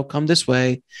like, no, come this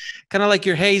way. Kind of like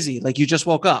you're hazy, like you just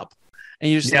woke up,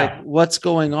 and you're just like, what's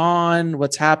going on?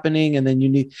 What's happening? And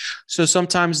then so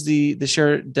sometimes the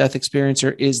shared death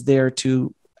experiencer is there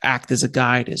to act as a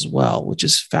guide as well, which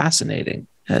is fascinating.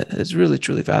 It's really,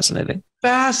 truly fascinating.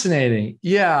 Fascinating.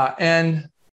 Yeah. And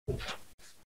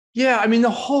the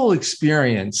whole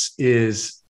experience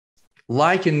is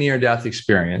like a near-death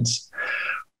experience.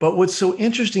 But what's so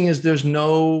interesting is there's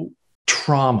no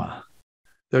trauma.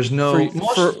 There's no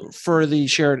for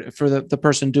the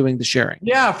person doing the sharing.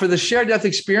 Yeah, for the shared death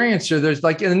experiencer, there's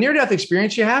like in a near-death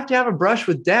experience, you have to have a brush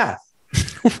with death.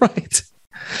 Right.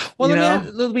 Well,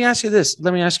 let me ask you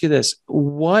this.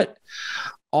 What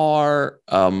are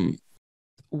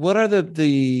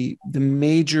the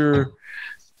major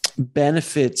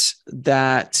benefits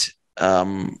that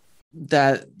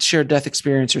shared death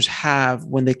experiencers have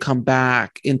when they come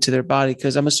back into their body?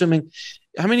 Because I'm assuming,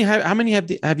 how many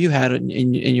have you had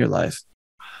in your life?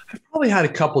 I've probably had a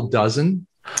couple dozen.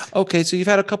 Okay, so you've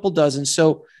had a couple dozen.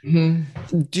 So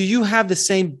do you have the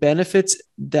same benefits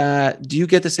do you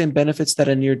get the same benefits that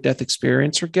a near-death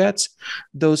experiencer gets?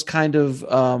 Those kind of,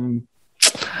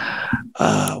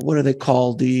 what are they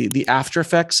called? The after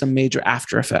effects, some major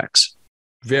after effects.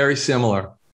 Very similar.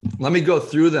 Let me go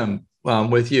through them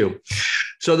with you.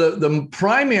 So the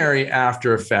primary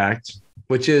after effect,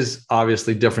 which is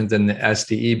obviously different than the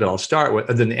SDE, but I'll start with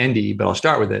than the NDE, but I'll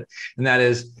start with it. And that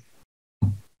is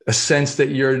a sense that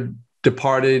your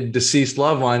departed, deceased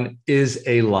loved one is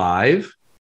alive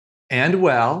and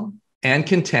well and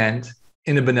content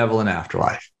in a benevolent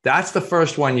afterlife. That's the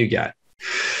first one you get.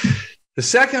 The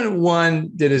second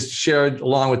one that is shared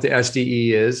along with the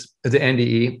SDE the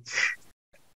NDE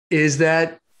is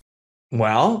that,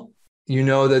 well,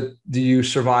 that you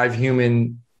survive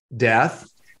human death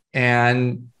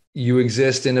and you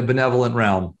exist in a benevolent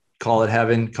realm. Call it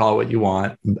heaven, call it what you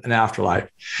want, an afterlife.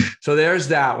 So there's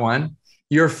that one.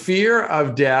 Your fear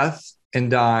of death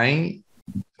and dying,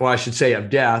 well, I should say of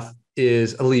death,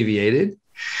 is alleviated.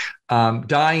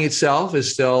 Dying itself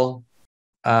is still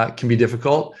can be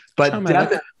difficult, but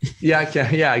death,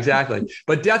 exactly.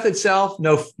 But death itself,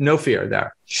 no fear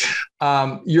there.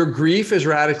 Your grief is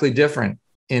radically different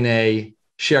in a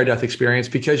shared death experience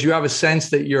because you have a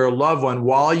sense that your loved one,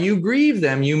 while you grieve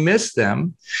them, you miss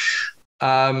them,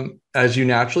 as you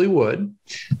naturally would.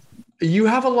 You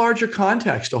have a larger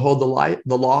context to hold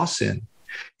the loss in.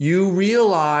 You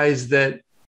realize that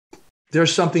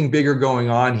there's something bigger going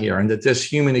on here and that this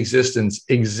human existence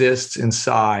exists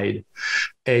inside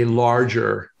a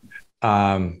larger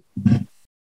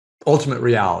ultimate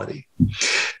reality.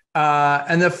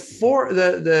 And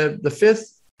the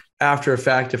fifth after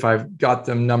effect, if I've got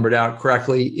them numbered out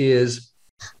correctly, is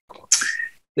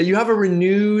that you have a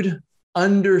renewed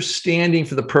understanding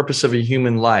for the purpose of a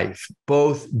human life,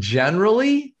 both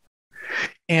generally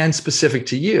and specific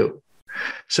to you.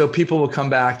 So people will come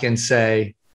back and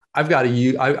say,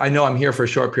 I know I'm here for a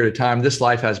short period of time. This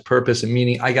life has purpose and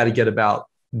meaning. I got to get about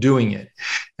doing it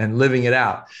and living it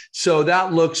out. So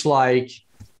that looks like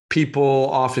people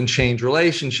often change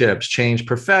relationships, change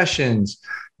professions,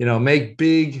 make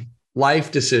big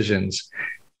life decisions.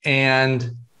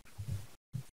 And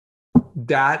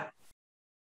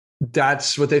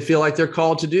that's what they feel like they're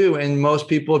called to do. And most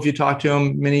people, if you talk to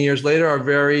them many years later, are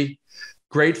very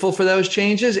grateful for those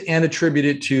changes and attribute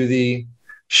it to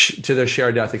their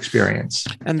shared death experience.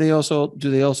 And they also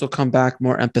come back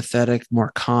more empathetic,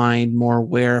 more kind, more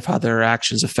aware of how their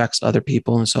actions affects other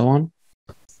people and so on?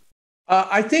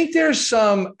 I think there's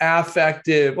some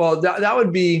affective. Well,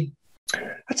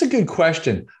 that's a good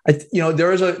question.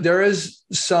 There is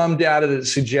some data that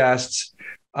suggests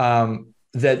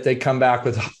that they come back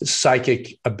with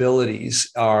psychic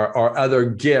abilities or other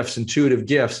gifts, intuitive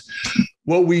gifts.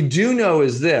 What we do know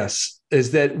is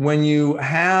that when you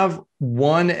have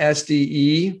one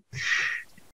SDE,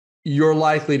 you're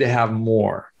likely to have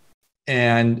more.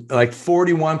 And like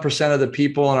 41% of the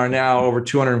people, and are now over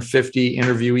 250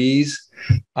 interviewees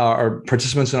or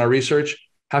participants in our research,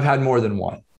 have had more than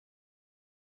one.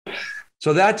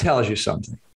 So that tells you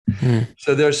something. Mm-hmm.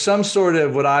 So there's some sort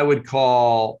of what I would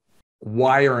call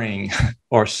wiring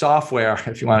or software,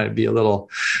 if you want to be a little,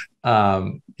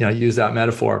 use that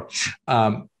metaphor,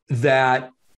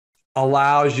 that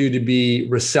allows you to be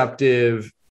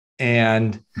receptive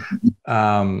and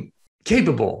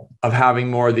capable of having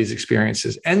more of these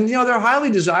experiences. And, they're highly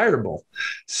desirable.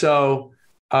 So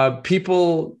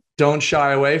people don't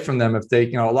shy away from them. If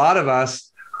they, a lot of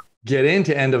us get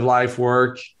into end of life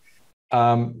work,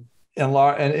 and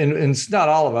it's not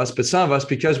all of us, but some of us,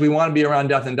 because we want to be around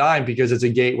death and dying, because it's a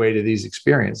gateway to these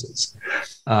experiences.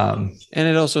 And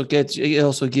it also gives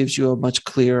you a much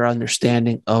clearer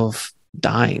understanding of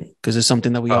dying, because it's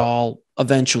something that we all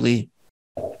eventually,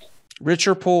 rich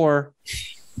or poor,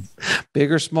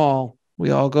 big or small, we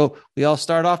all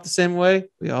start off the same way.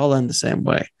 We all end the same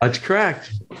way. That's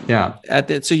correct. Yeah.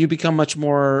 So you become much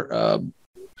more,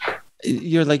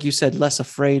 you're, like you said, less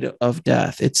afraid of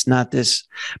death. It's not this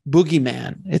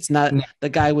boogeyman. It's not the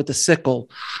guy with the sickle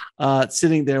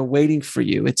sitting there waiting for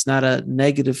you. It's not a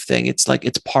negative thing. It's like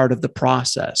it's part of the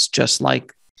process. Just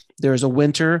like there's a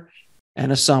winter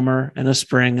and a summer and a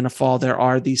spring and a fall, there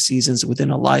are these seasons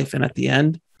within a life. And at the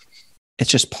end, it's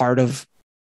just part of,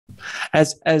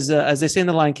 as they say in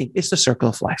The Lion King, it's the circle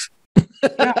of life.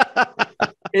 Yeah,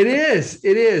 it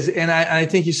is. And I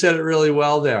think you said it really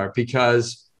well there,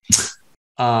 because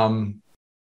there's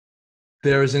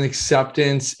an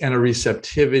acceptance and a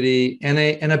receptivity and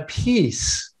a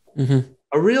peace, mm-hmm.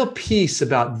 a real peace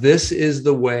about this is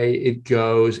the way it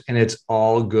goes, and it's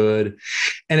all good.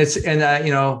 And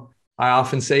I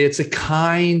often say it's a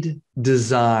kind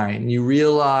design. You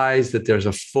realize that there's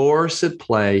a force at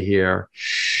play here,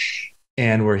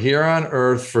 and we're here on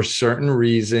Earth for certain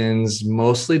reasons,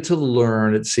 mostly to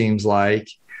learn, it seems like,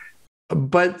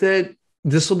 but that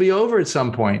this will be over at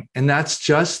some point, and that's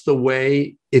just the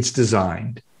way it's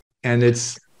designed. And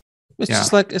it's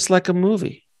just like, it's like a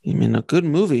movie. I mean, a good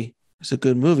movie is a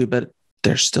good movie, but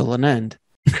there's still an end.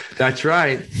 That's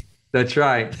right. That's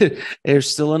right. There's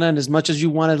still an end. As much as you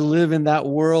want to live in that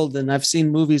world, and I've seen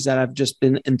movies that I've just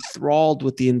been enthralled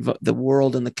with the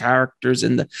world and the characters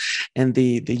and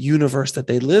the universe that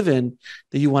they live in,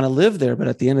 that you want to live there. But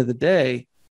at the end of the day,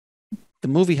 the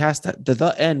movie has to,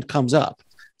 the end comes up.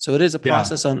 So it is a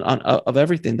process of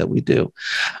everything that we do.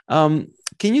 Can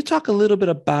you talk a little bit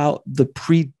about the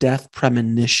pre-death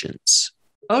premonitions?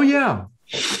 Oh, yeah.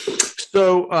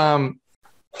 So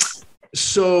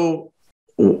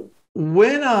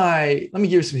let me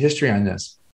give you some history on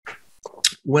this.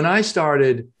 When I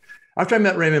started, after I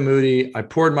met Raymond Moody, I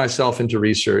poured myself into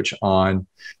research on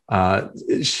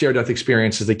shared death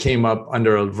experiences that came up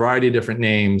under a variety of different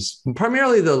names.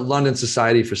 Primarily the London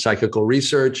Society for Psychical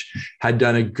Research had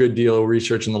done a good deal of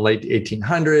research in the late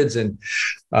 1800s. And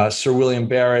Sir William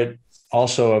Barrett,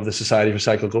 also of the Society for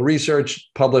Psychical Research,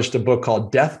 published a book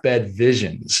called Deathbed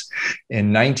Visions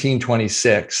in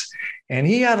 1926. And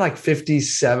he had like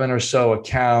 57 or so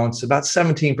accounts. About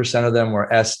 17% of them were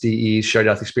SDE, shared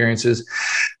death experiences.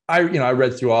 I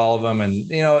read through all of them, and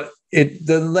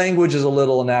the language is a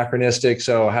little anachronistic,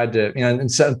 so I had to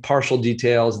and some partial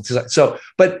details.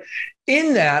 But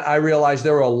in that, I realized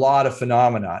there were a lot of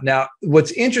phenomena. Now,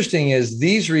 what's interesting is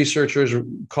these researchers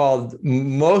called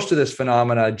most of this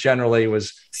phenomena generally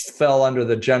fell under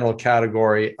the general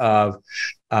category of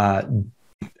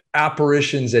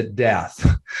apparitions at death.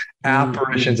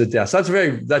 Apparitions at death. So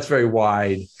that's very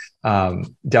wide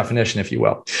definition, if you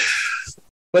will.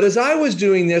 But as I was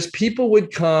doing this, people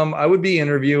would come, I would be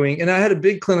interviewing, and I had a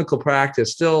big clinical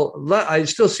practice. I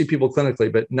still see people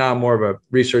clinically, but now I'm more of a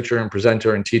researcher and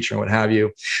presenter and teacher and what have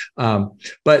you.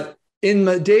 But in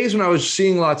the days when I was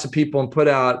seeing lots of people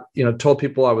and told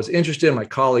people I was interested, my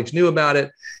colleagues knew about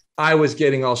it, I was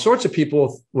getting all sorts of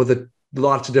people with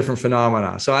lots of different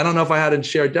phenomena. So I don't know if I had a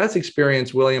shared death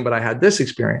experience, William, but I had this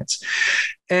experience.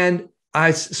 And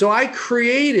I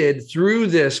created through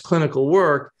this clinical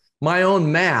work my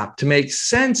own map to make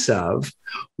sense of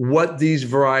what these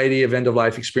variety of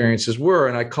end-of-life experiences were.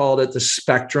 And I called it the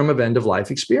spectrum of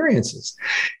end-of-life experiences.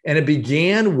 And it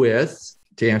began with,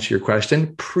 to answer your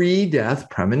question, pre-death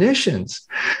premonitions.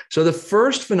 So the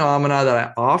first phenomena that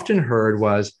I often heard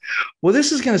was, well,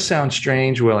 this is going to sound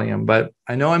strange, William, but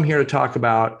I know I'm here to talk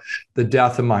about the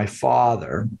death of my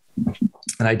father.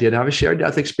 And I did have a shared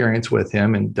death experience with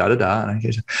him and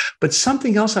But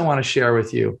something else I want to share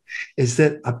with you is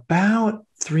that about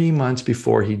 3 months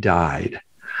before he died,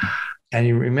 and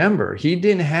you remember, he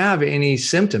didn't have any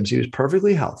symptoms. He was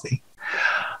perfectly healthy.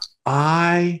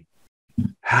 I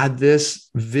had this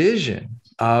vision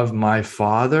of my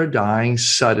father dying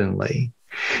suddenly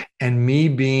and me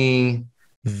being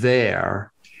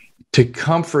there to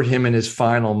comfort him in his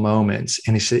final moments.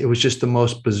 And he said it was just the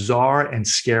most bizarre and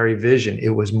scary vision.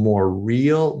 It was more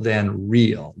real than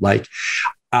real. Like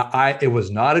it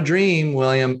was not a dream,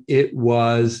 William. It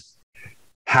was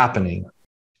happening.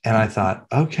 And I thought,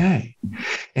 okay.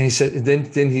 And he said,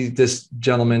 this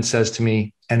gentleman says to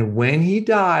me, and when he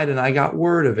died and I got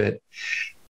word of it,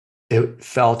 it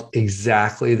felt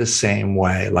exactly the same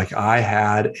way. Like I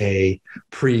had a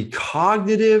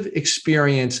precognitive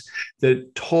experience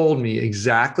that told me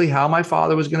exactly how my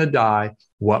father was going to die,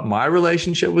 what my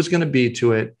relationship was going to be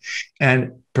to it,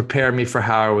 and prepared me for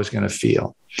how I was going to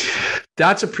feel.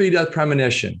 That's a pre-death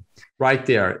premonition right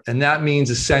there. And that means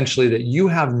essentially that you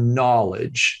have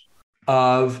knowledge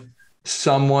of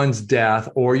someone's death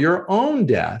or your own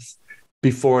death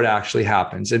before it actually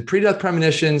happens. And pre-death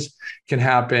premonitions can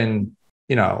happen,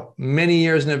 many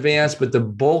years in advance, but the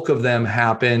bulk of them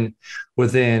happen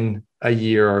within a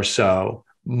year or so,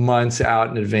 months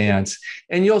out in advance.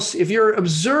 And if you're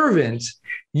observant,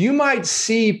 you might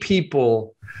see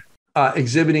people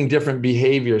exhibiting different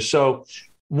behaviors. So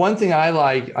one thing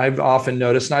I've often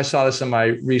noticed, and I saw this in my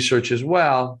research as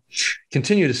well,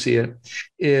 continue to see it,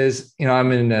 is,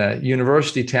 I'm in a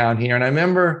university town here, and I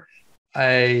remember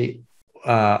a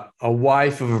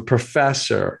wife of a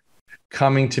professor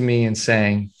coming to me and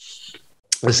saying,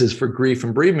 this is for grief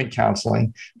and bereavement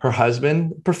counseling. Her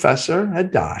husband, professor,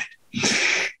 had died.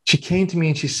 She came to me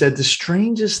and she said, the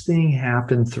strangest thing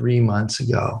happened 3 months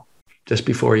ago, just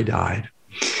before he died.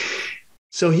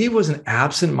 So he was an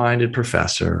absent-minded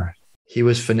professor. He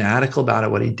was fanatical about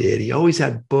what he did. He always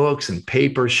had books and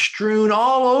papers strewn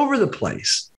all over the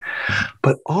place.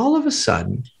 But all of a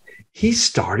sudden, he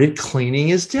started cleaning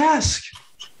his desk.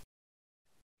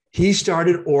 He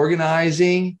started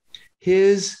organizing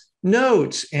his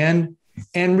notes and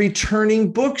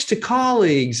returning books to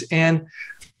colleagues and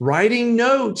writing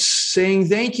notes saying,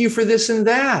 thank you for this and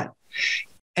that.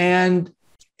 And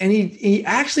he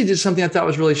actually did something I thought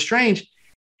was really strange.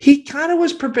 He kind of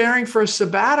was preparing for a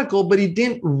sabbatical, but he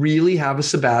didn't really have a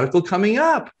sabbatical coming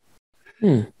up.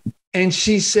 And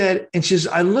she said, as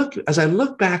I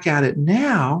look back at it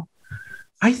now,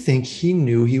 I think he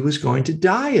knew he was going to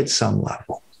die at some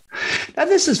level. Now,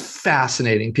 this is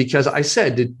fascinating because I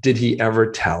said, did he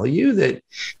ever tell you that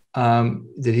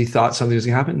he thought something was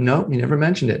going to happen? No, he never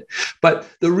mentioned it. But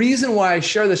the reason why I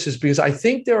share this is because I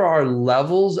think there are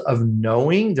levels of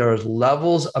knowing, there's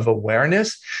levels of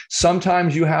awareness.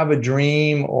 Sometimes you have a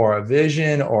dream or a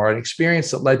vision or an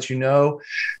experience that lets you know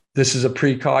this is a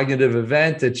precognitive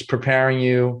event that's preparing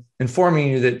you, informing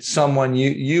you that someone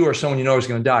you or someone you know is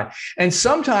going to die. And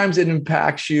sometimes it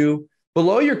impacts you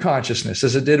below your consciousness,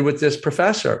 as it did with this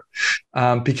professor,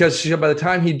 because by the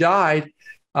time he died,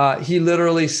 he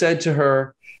literally said to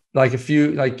her,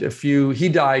 he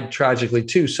died tragically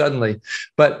too, suddenly.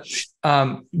 But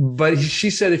she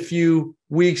said a few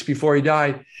weeks before he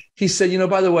died, he said,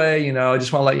 by the way, I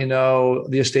just want to let you know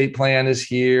the estate plan is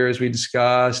here as we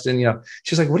discussed. And,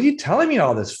 she's like, what are you telling me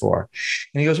all this for?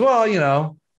 And he goes, well,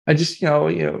 I just,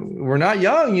 we're not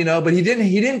young, but he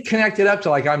didn't connect it up to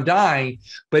like, I'm dying,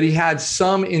 but he had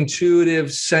some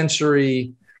intuitive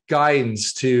sensory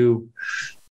guidance to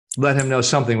let him know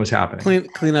something was happening.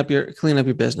 Clean up your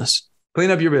business. Clean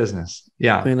up your business.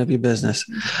 Yeah. Clean up your business.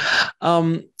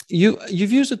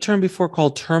 You've used a term before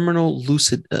called terminal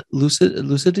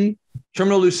lucidity.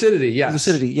 Terminal lucidity. Yes.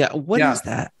 Lucidity. Yeah. What is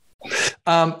that?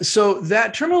 So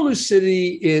that terminal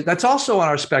lucidity that's also on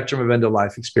our spectrum of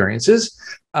end-of-life experiences.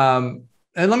 And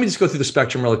let me just go through the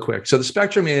spectrum really quick. So the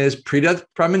spectrum is pre-death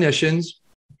premonitions,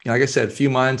 like I said, a few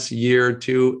months, a year or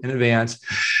two in advance.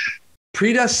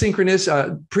 Pre-death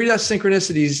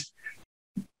synchronicities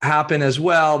happen as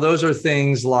well. Those are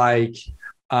things like,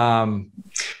 you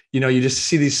just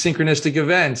see these synchronistic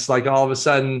events, like all of a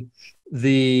sudden,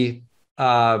 the,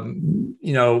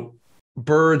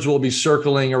 birds will be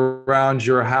circling around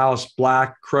your house,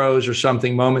 black crows or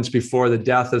something, moments before the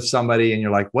death of somebody. And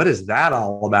you're like, what is that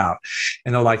all about?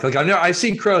 And they're like, I've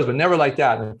seen crows, but never like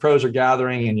that. And the crows are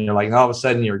gathering, and you're like, and all of a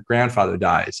sudden your grandfather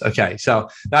dies. Okay. So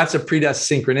that's a pre-death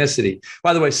synchronicity.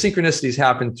 By the way, synchronicities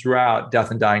happen throughout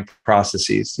death and dying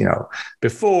processes,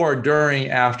 before, during,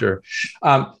 after.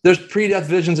 There's pre-death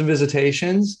visions and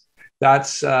visitations.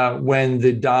 That's when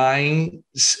the dying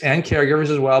and caregivers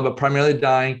as well, but primarily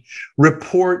dying,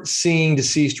 report seeing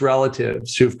deceased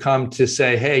relatives who've come to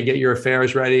say, hey, get your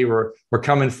affairs ready. We're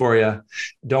coming for you.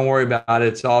 Don't worry about it.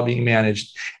 It's all being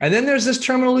managed. And then there's this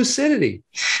terminal lucidity,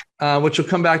 which we'll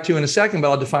come back to in a second, but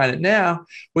I'll define it now,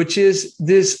 which is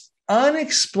this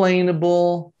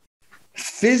unexplainable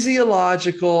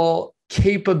physiological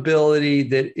capability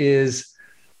that is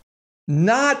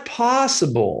not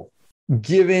possible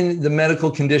given the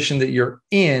medical condition that you're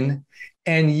in,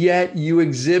 and yet you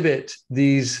exhibit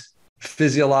these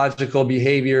physiological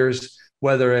behaviors,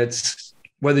 whether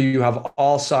you have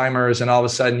Alzheimer's and all of a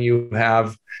sudden you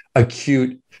have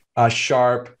acute,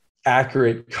 sharp,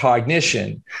 accurate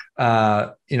cognition.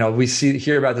 We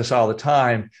hear about this all the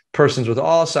time. Persons with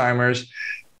Alzheimer's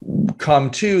come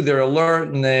to, they're alert,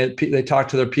 and they talk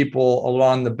to their people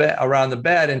around the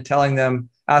bed and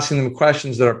asking them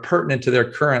questions that are pertinent to their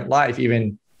current life,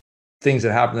 even things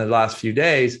that happened in the last few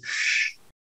days.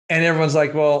 And everyone's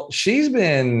like, well, she's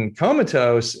been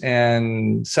comatose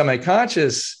and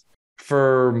semi-conscious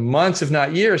for months, if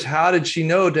not years. How did she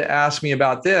know to ask me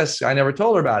about this? I never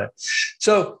told her about it.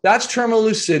 So that's terminal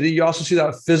lucidity. You also see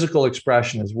that physical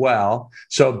expression as well.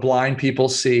 So blind people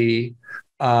see,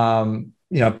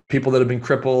 people that have been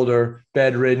crippled or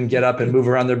bedridden get up and move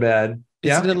around their bed.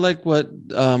 Isn't it like what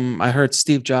I heard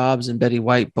Steve Jobs and Betty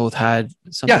White both had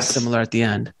something similar at the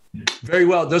end? Very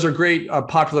well. Those are great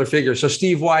popular figures. So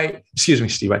Steve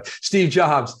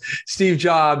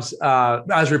Jobs,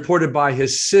 as reported by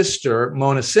his sister,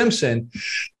 Mona Simpson,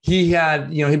 he'd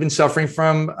been suffering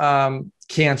from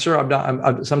cancer,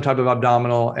 some type of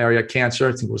abdominal area cancer.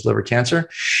 I think it was liver cancer.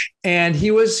 And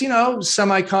he was,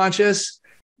 semi-conscious,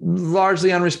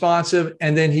 largely unresponsive.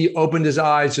 And then he opened his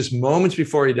eyes just moments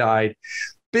before he died,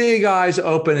 big eyes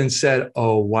open, and said,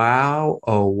 oh, wow,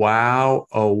 oh, wow,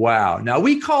 oh, wow. Now,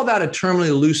 we call that a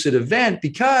terminally lucid event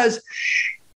because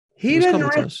he was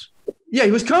comatose.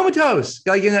 He was comatose.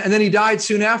 And then he died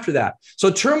soon after that. So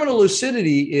terminal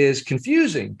lucidity is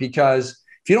confusing because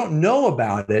if you don't know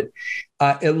about it,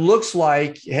 it looks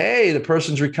like, hey, the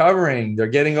person's recovering. They're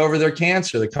getting over their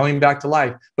cancer. They're coming back to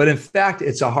life. But in fact,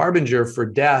 it's a harbinger for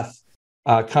death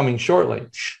coming shortly.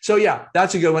 So yeah,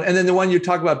 that's a good one. And then the one you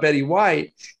talk about, Betty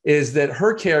White, is that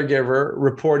her caregiver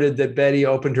reported that Betty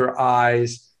opened her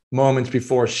eyes moments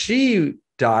before she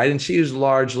died, and she was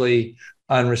largely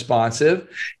unresponsive.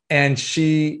 And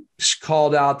she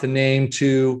called out the name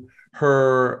to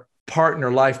her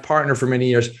life partner for many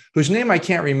years, whose name I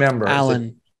can't remember.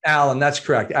 Alan, that's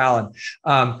correct. Alan.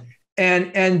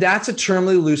 And that's a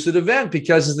terminally lucid event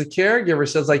because as the caregiver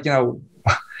says,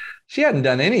 she hadn't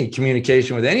done any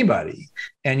communication with anybody.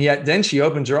 And yet then she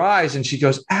opens her eyes and she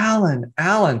goes, Alan,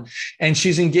 and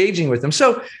she's engaging with them.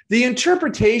 So the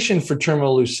interpretation for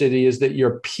terminal lucidity is that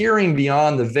you're peering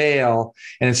beyond the veil.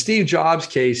 And in Steve Jobs'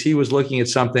 case, he was looking at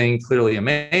something clearly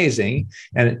amazing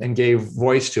and gave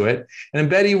voice to it. And in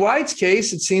Betty White's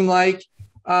case, it seemed like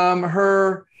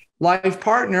her life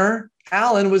partner,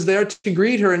 Alan, was there to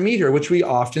greet her and meet her, which we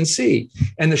often see.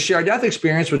 And the shared death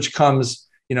experience, which comes,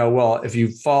 if you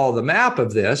follow the map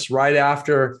of this, right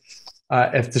after,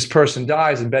 if this person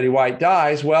dies and Betty White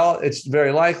dies, well, it's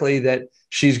very likely that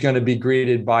she's going to be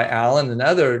greeted by Alan and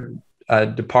other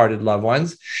departed loved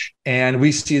ones. And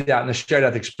we see that in the shared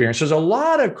death experience. There's a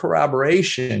lot of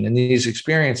corroboration in these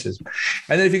experiences.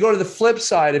 And then if you go to the flip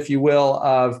side, if you will,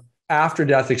 of after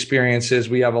death experiences,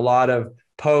 we have a lot of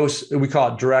we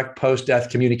call it direct post-death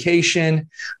communication.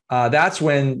 That's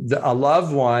when a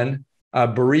loved one, a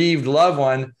bereaved loved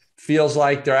one, feels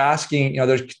like they're asking,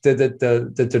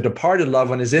 the departed loved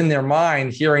one is in their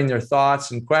mind, hearing their thoughts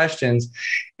and questions,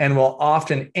 and will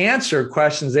often answer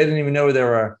questions they didn't even know they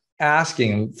were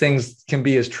asking. Things can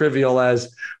be as trivial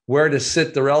as where to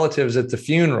sit the relatives at the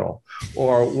funeral,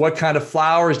 or what kind of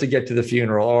flowers to get to the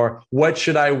funeral, or what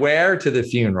should I wear to the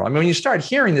funeral? I mean, when you start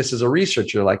hearing this as a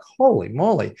researcher, you're like, holy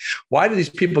moly, why do these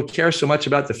people care so much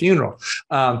about the funeral?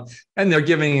 And they're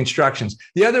giving instructions.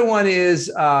 The other one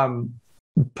is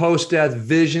post-death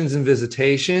visions and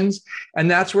visitations. And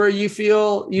that's where you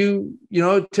feel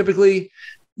typically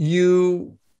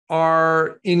you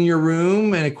are in your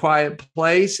room in a quiet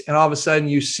place, and all of a sudden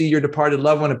you see your departed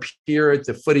loved one appear at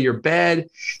the foot of your bed.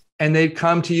 and they'd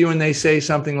come to you and they say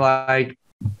something like,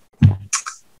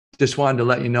 just wanted to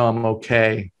let you know I'm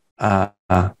okay.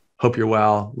 Hope you're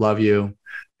well. Love you.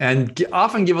 And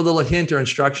often give a little hint or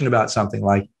instruction about something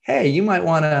like, hey, you might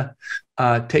want to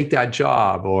take that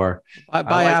job, or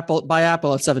buy Apple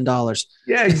at $7.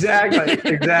 Yeah, exactly.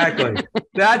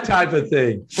 That type of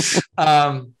thing.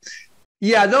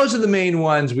 Yeah, those are the main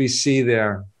ones we see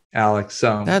there, Alex.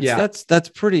 So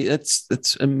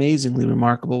that's amazingly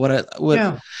remarkable.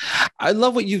 I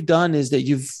love what you've done is that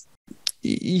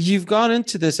you've gone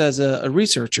into this as a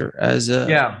researcher, as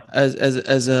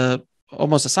a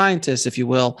almost a scientist, if you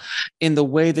will, in the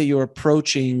way that you're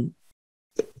approaching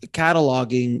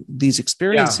cataloging these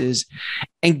experiences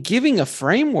and giving a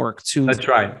framework to. That's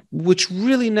right. Which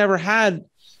really never had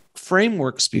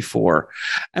frameworks before.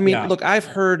 I mean, look, I've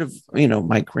heard of,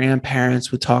 my grandparents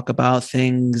would talk about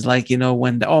things like,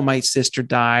 when my sister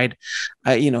died,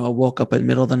 I woke up in the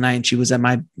middle of the night and she was at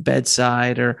my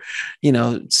bedside, or,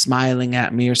 smiling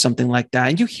at me or something like that.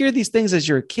 And you hear these things as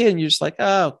you're a kid and you're just like,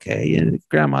 oh, okay. And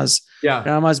grandma's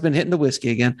been hitting the whiskey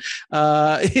again,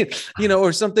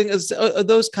 or something,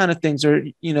 those kind of things, or,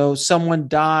 someone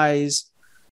dies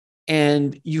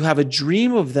and you have a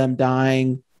dream of them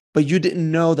dying, but you didn't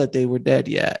know that they were dead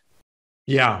yet.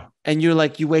 Yeah. And you're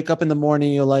like, you wake up in the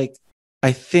morning, you're like,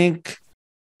 I think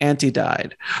Auntie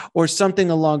died, or something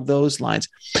along those lines.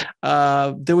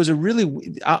 There was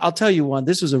I'll tell you one,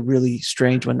 this was a really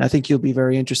strange one. I think you'll be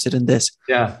very interested in this.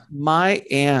 Yeah. My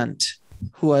aunt,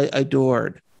 who I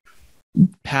adored,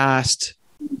 passed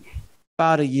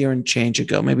about a year and change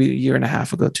ago, maybe a year and a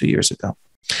half ago, 2 years ago.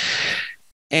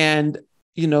 And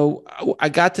I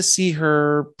got to see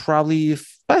her probably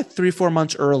about 3-4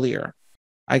 months earlier.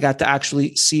 I got to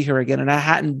actually see her again. And I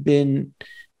hadn't been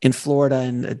in Florida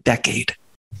in a decade.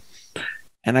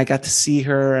 And I got to see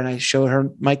her and I showed her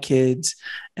my kids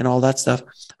and all that stuff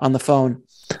on the phone.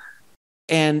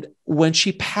 And when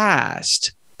she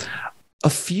passed, a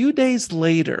few days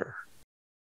later,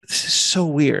 this is so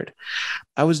weird.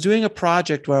 I was doing a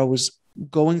project where I was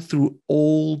going through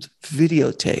old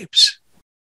videotapes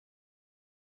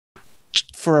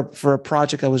for a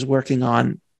project I was working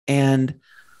on. And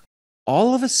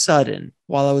all of a sudden,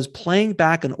 while I was playing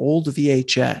back an old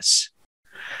VHS,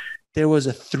 there was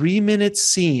a 3-minute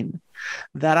scene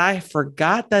that I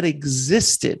forgot that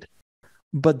existed,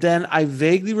 but then I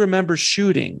vaguely remember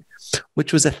shooting,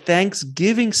 which was a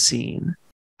Thanksgiving scene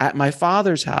at my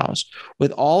father's house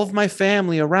with all of my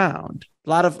family around, a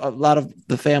lot of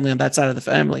the family on that side of the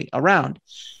family around.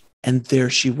 And there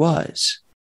she was,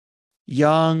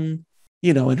 young,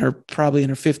 probably in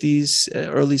her 50s,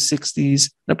 early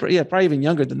 60s. No, probably even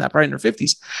younger than that, probably in her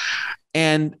 50s.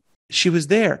 And she was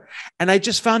there. And I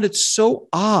just found it so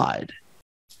odd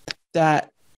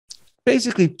that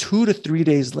basically 2 to 3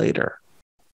 days later,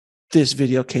 this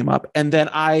video came up. And then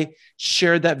I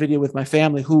shared that video with my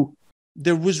family, who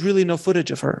there was really no footage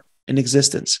of her in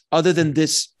existence other than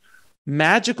this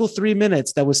magical 3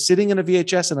 minutes that was sitting in a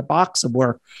VHS in a box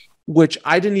somewhere, which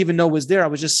I didn't even know was there. I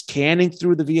was just scanning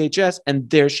through the VHS and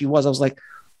there she was. I was like,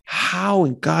 how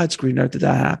in God's green earth did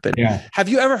that happen? Yeah. Have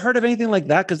you ever heard of anything like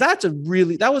that? Because that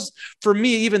was for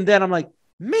me, even then, I'm like,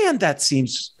 man, that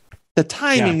seems, the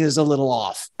timing is a little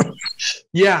off.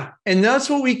 Yeah. And that's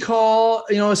what we call,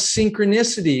 a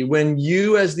synchronicity. When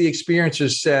you, as the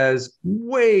experiencer, says,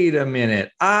 wait a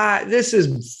minute, this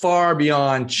is far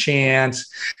beyond chance.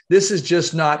 This is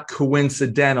just not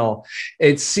coincidental.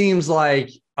 It seems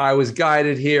like I was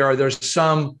guided here, or there's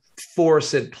some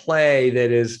force at play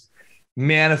that is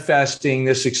manifesting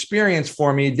this experience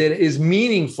for me that is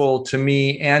meaningful to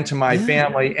me and to my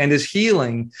family and is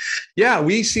healing. Yeah,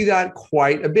 we see that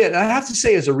quite a bit. And I have to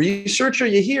say, as a researcher,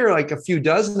 you hear like a few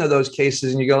dozen of those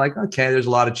cases and you go like, okay, there's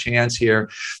a lot of chance here.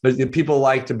 But people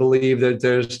like to believe that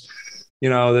there's,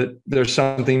 that there's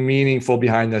something meaningful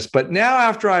behind this. But now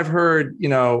after I've heard,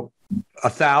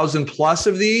 1,000 plus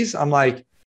of these, I'm like,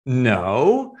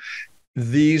 no,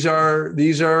 these are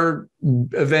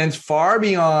events far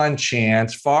beyond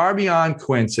chance, far beyond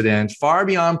coincidence, far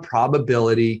beyond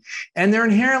probability, and they're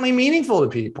inherently meaningful to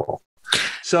people.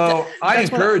 So I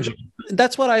encourage you.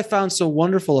 That's what I found so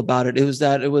wonderful about it. It was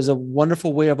that it was a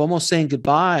wonderful way of almost saying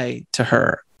goodbye to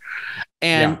her.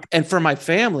 And for my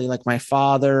family, like my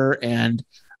father and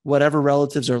whatever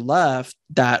relatives are left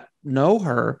that know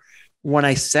her, when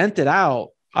I sent it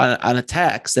out on a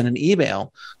text and an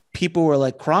email, people were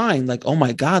like crying, like, oh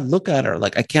my God, look at her.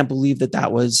 Like, I can't believe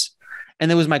that was, and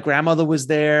there was my grandmother was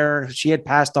there. She had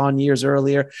passed on years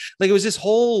earlier. Like, it was this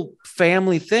whole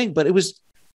family thing, but it was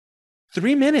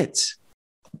 3 minutes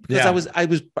because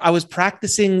I was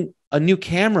practicing a new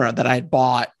camera that I had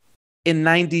bought in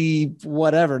 90,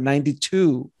 whatever,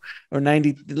 92 or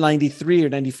 90, 93 or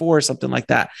 94 or something like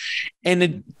that.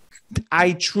 And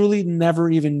I truly never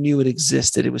even knew it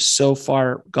existed. It was so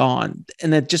far gone.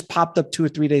 And it just popped up 2 or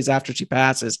 3 days after she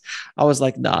passes. I was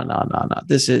like, no.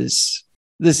 This is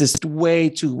way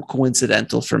too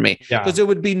coincidental for me. Because there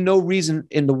would be no reason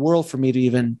in the world for me to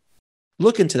even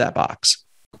look into that box.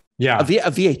 Yeah. A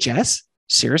VHS?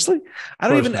 Seriously? I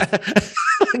don't even,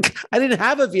 I didn't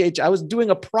have a VHS. I was doing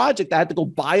a project. I had to go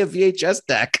buy a VHS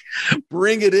deck,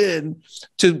 bring it in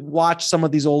to watch some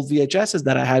of these old VHSs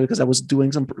that I had because I was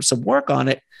doing some work on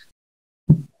it.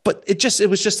 But it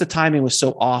was just the timing was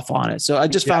so off on it. So I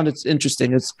just found it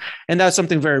interesting. And that's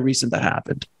something very recent that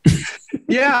happened.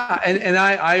 Yeah. And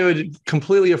I would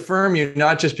completely affirm you,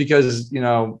 not just because,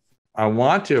 I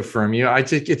want to affirm you. I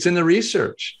think it's in the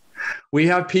research. We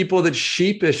have people that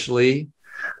sheepishly,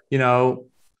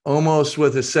 almost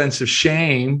with a sense of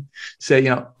shame, say,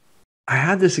 I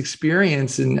had this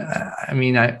experience, and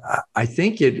I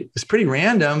think it's pretty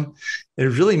random.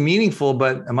 It's really meaningful,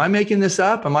 but am I making this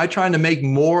up? Am I trying to make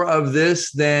more of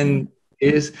this than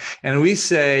is? And we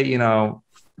say,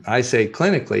 I say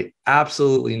clinically,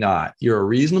 absolutely not. You're a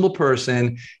reasonable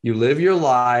person. You live your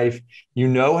life. You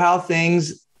know how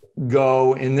things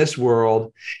go in this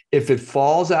world. If it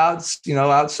falls out,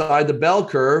 outside the bell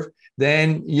curve,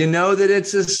 then that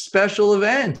it's a special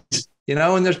event,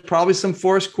 and there's probably some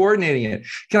force coordinating it.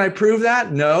 Can I prove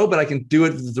that? No, but I can do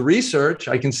it with the research.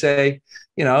 I can say,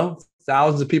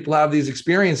 thousands of people have these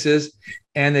experiences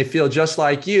and they feel just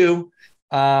like you.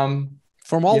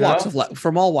 From all walks of life,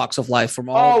 from all walks of life,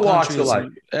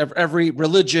 every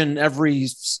religion, every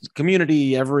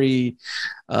community, everything,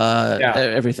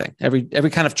 every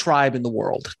kind of tribe in the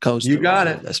world goes. You got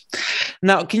it. This.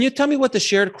 Now, can you tell me what the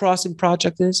Shared Crossing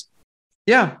Project is?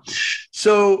 Yeah.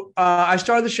 So I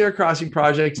started the Shared Crossing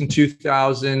Project in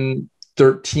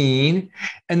 2013,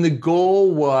 and the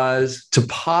goal was to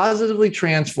positively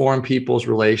transform people's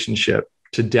relationship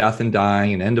to death and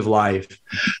dying and end of life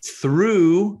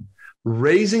through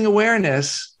raising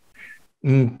awareness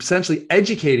and essentially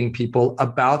educating people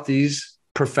about these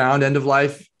profound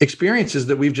end-of-life experiences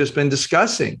that we've just been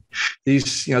discussing.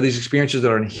 These experiences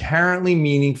that are inherently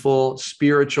meaningful,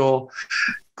 spiritual.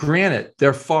 Granted,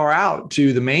 they're far out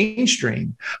to the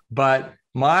mainstream, but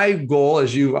my goal,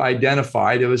 as you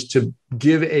identified, it was to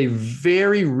give a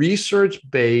very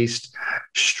research-based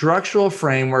structural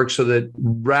framework so that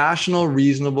rational,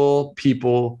 reasonable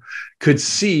people could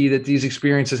see that these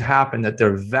experiences happen, that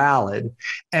they're valid,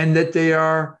 and that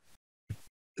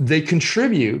they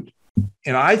contribute,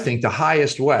 in I think the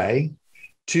highest way,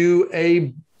 to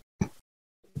a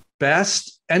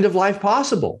best end of life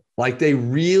possible. Like they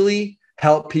really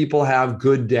help people have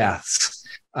good deaths.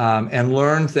 And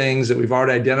learn things that we've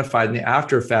already identified in the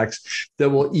after effects that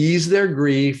will ease their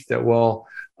grief, that will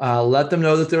let them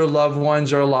know that their loved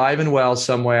ones are alive and well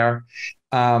somewhere.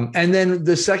 And then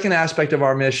the second aspect of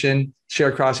our mission,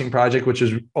 Shared Crossing Project, which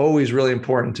is always really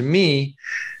important to me,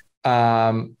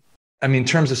 in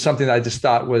terms of something that I just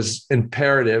thought was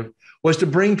imperative, was to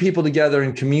bring people together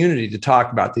in community to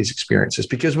talk about these experiences.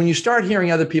 Because when you start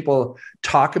hearing other people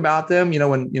talk about them,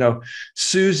 when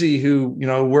Susie, who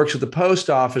works at the post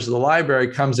office or the library,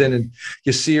 comes in and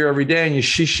you see her every day, and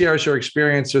she shares her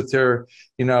experience with her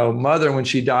mother when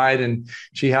she died, and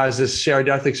she has this shared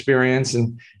death experience,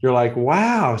 and you're like,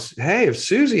 wow, hey, if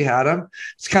Susie had them,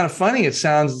 it's kind of funny. It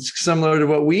sounds similar to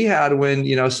what we had when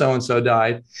so and so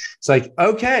died. It's like,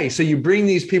 okay, so you bring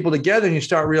these people together and you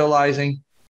start realizing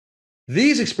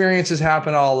these experiences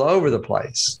happen all over the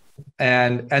place,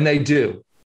 and they do.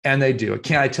 Can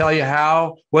I tell you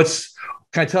what's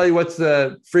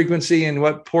the frequency and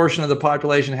what portion of the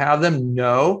population have them?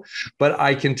 No, but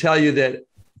I can tell you that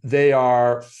they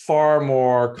are far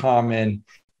more common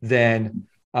than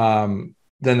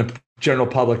the general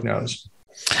public knows.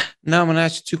 Now I'm going to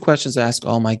ask you 2 questions I ask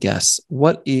all my guests.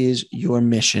 What is your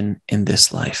mission in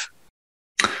this life?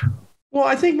 Well,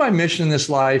 I think my mission in this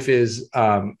life is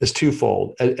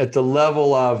twofold. At the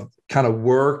level of kind of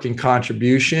work and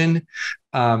contribution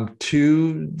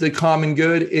to the common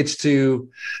good, it's to,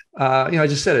 I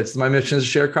just said it's my mission is a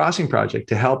Shared Crossing Project,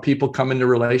 to help people come into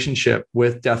relationship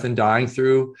with death and dying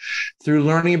through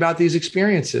learning about these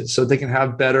experiences, so they can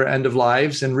have better end of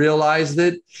lives and realize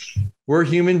that we're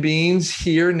human beings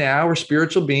here now. We're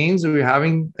spiritual beings, and we're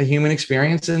having a human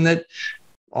experience, and that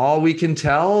all we can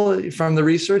tell from the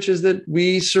research is that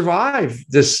we survive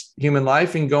this human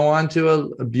life and go on to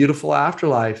a beautiful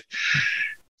afterlife.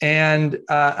 And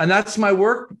that's my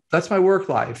work. That's my work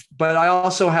life. But I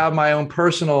also have my own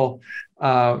personal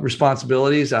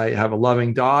responsibilities. I have a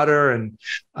loving daughter, and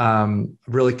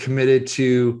really committed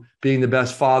to being the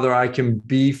best father I can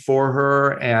be for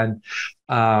her. And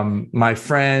my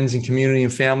friends and community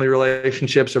and family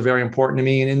relationships are very important to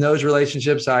me. And in those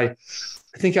relationships, I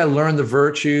think I learned the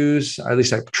virtues, or at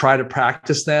least I try to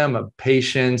practice them, of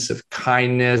patience, of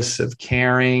kindness, of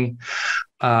caring.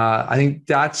 I think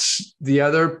that's the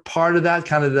other part of that,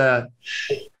 kind of the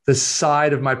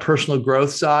side of my personal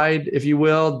growth side, if you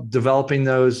will, developing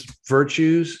those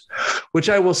virtues, which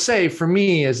I will say for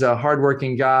me as a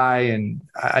hardworking guy, and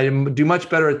I do much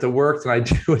better at the work than I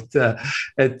do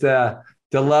at the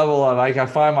level of, like, I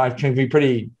find I can be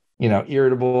pretty,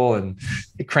 irritable and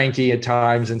cranky at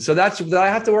times. And so I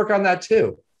have to work on that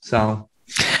too. So.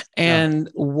 And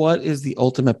what is the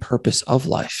ultimate purpose of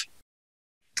life?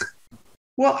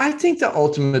 Well, I think the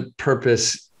ultimate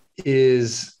purpose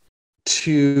is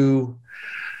to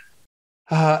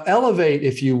elevate,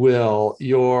 if you will,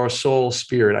 your soul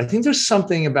spirit. I think there's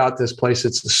something about this place.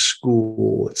 It's a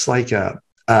school. It's like a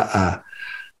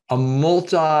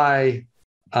multi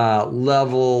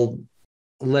level,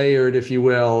 layered, if you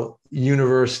will,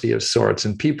 university of sorts.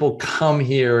 And people come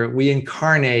here, we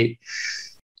incarnate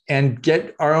and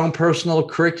get our own personal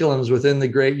curriculums within the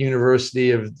great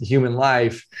university of human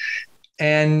life.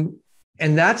 And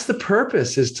that's the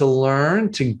purpose, is to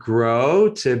learn, to grow,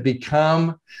 to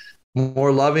become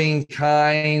more loving,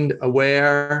 kind,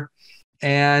 aware.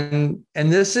 And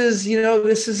this is,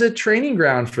 this is a training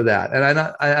ground for that. And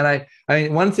I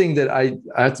mean, one thing that I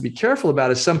have to be careful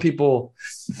about is some people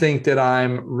think that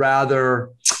I'm rather,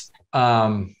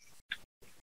 how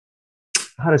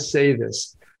to say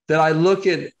this, that I look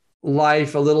at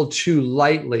life a little too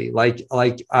lightly. Like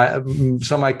some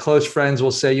of my close friends will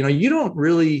say, you don't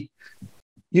really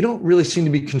seem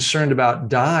to be concerned about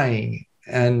dying.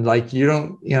 And like,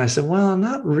 I said, well,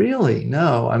 not really.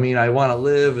 No, I mean, I want to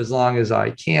live as long as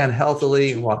I can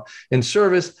healthily while in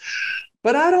service,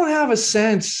 but I don't have a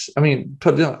sense. I mean,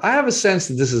 I have a sense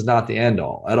that this is not the end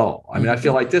all at all. I mean, I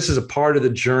feel like this is a part of the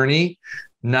journey,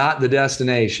 not the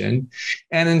destination.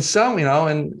 And in some,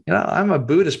 I'm a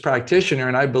Buddhist practitioner,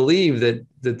 and I believe that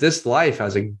this life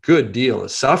has a good deal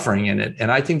of suffering in it.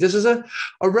 And I think this is a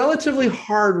relatively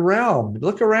hard realm.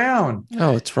 Look around.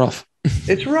 Oh, it's rough.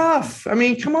 It's rough. I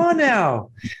mean, come on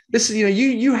now. This is,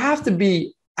 you have to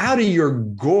be out of your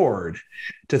gourd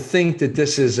to think that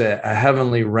this is a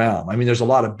heavenly realm. I mean, there's a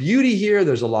lot of beauty here.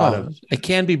 There's a lot of. It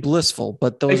can be blissful,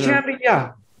 but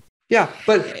yeah.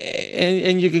 But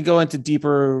and you can go into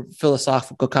deeper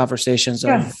philosophical conversations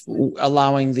of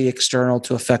allowing the external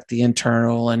to affect the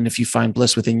internal, and if you find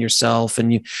bliss within yourself,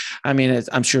 and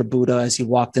I'm sure Buddha, as he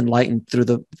walked enlightened through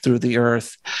the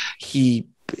earth, he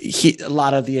a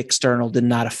lot of the external did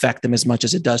not affect them as much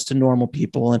as it does to normal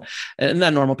people, and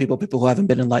not normal people who haven't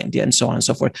been enlightened yet, and so on and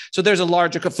so forth. So there's a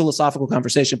larger philosophical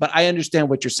conversation, but I understand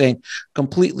what you're saying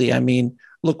completely. I mean,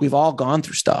 look, we've all gone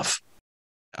through stuff.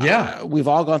 Yeah. We've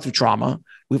all gone through trauma.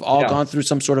 We've all gone through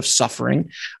some sort of suffering.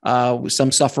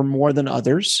 Some suffer more than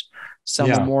others.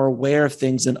 Some are more aware of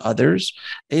things than others.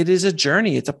 It is a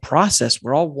journey. It's a process.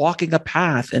 We're all walking a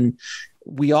path, and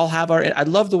we all have I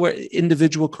love the word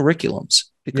individual curriculums,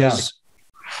 because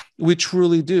we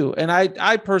truly do. And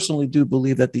I personally do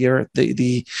believe that the earth,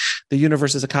 the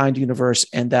universe is a kind universe,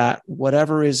 and that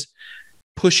whatever is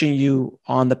pushing you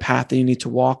on the path that you need to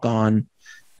walk on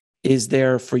is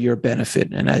there for your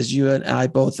benefit. And as you and I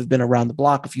both have been around the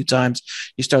block a few times,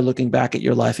 you start looking back at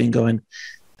your life and going,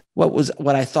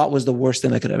 what I thought was the worst thing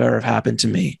that could have ever happened to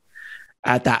me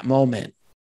at that moment,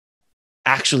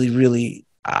 actually really,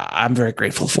 I'm very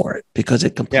grateful for it, because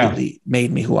it completely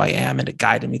made me who I am, and it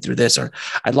guided me through this, or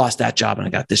I lost that job and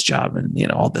I got this job,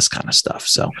 and all this kind of stuff.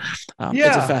 So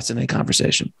it's a fascinating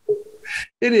conversation.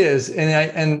 It is. Like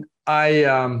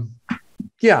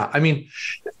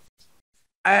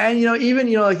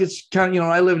it's kind of,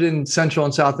 I lived in Central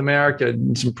and South America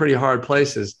in some pretty hard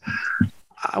places.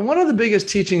 One of the biggest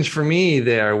teachings for me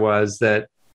there was that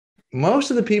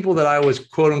most of the people that I was,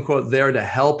 quote unquote, there to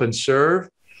help and serve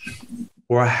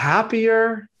were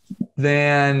happier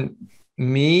than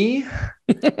me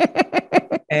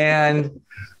and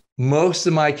most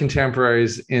of my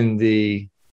contemporaries in the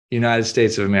United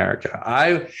States of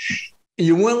America.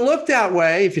 You wouldn't look that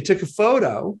way if you took a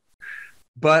photo,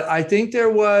 but I think there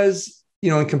was,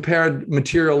 in compared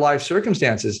material life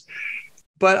circumstances.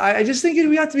 But I just think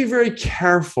we have to be very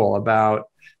careful about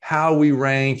how we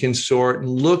rank and sort and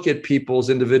look at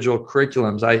people's individual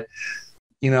curriculums. I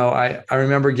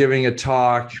remember giving a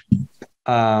talk.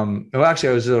 I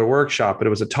was at a workshop, but it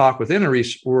was a talk within a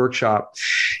workshop.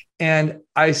 And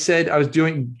I said, I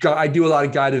do a lot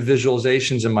of guided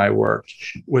visualizations in my work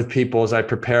with people as I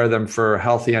prepare them for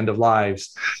healthy end of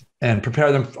lives and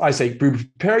prepare them. I say,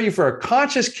 prepare you for a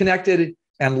conscious, connected,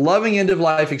 and loving end of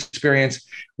life experience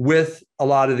with a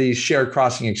lot of these shared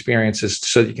crossing experiences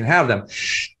so that you can have them.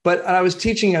 But I was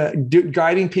teaching,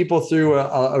 guiding people through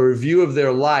a review of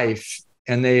their life,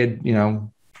 and they had,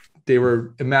 they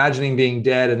were imagining being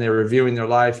dead and they were reviewing their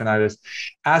life. And I was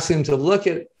asking them to look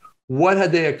at what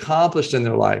had they accomplished in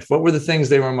their life? What were the things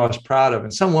they were most proud of?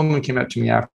 And some woman came up to me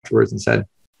afterwards and said,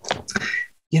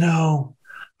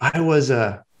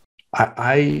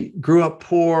 I grew up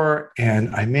poor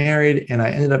and I married and I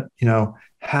ended up,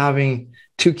 having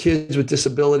 2 kids with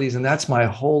disabilities. And that's my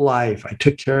whole life. I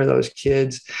took care of those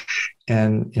kids.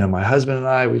 And, my husband and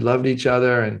I, we loved each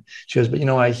other. And she goes, but,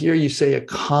 I hear you say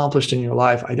accomplished in your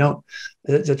life.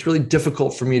 That's really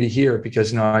difficult for me to hear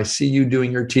because, I see you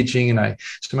doing your teaching and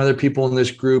some other people in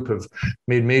this group have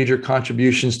made major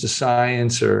contributions to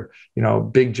science or,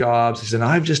 big jobs. He said,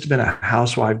 I've just been a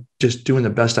housewife, just doing the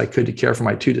best I could to care for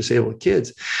my 2 disabled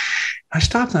kids. I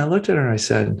stopped and I looked at her and I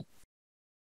said,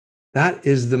 that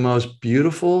is the most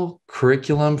beautiful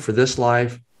curriculum for this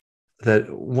life, that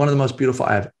one of the most beautiful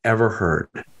I've ever heard.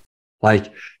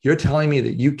 Like, you're telling me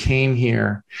that you came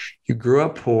here, you grew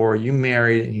up poor, you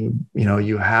married, and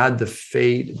you had the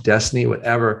fate, destiny,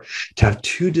 whatever, to have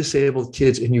 2 disabled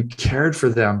kids, and you cared for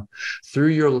them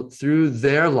through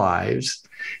their lives.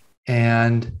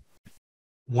 And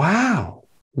wow,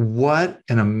 what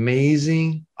an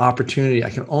amazing opportunity. I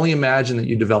can only imagine that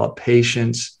you develop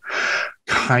patience,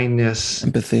 kindness,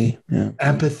 empathy,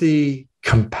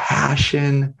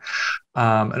 compassion,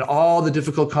 and all the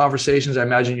difficult conversations I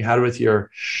imagine you had with your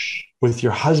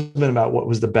husband about what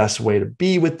was the best way to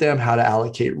be with them, how to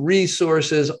allocate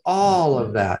resources, all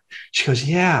of that. She goes,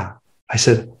 yeah. I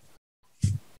said,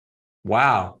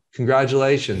 wow,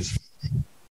 congratulations.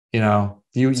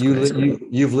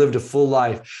 You've lived a full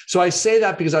life. So I say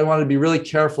that because I want to be really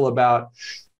careful about,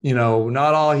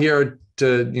 not all here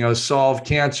to, solve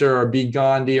cancer or be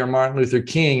Gandhi or Martin Luther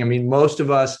King. I mean, most of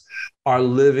us are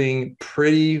living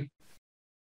pretty,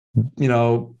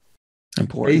 important,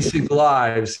 basic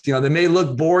lives. They may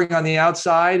look boring on the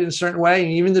outside in a certain way.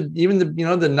 And even the,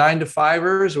 the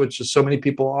 9-to-5ers, which is so many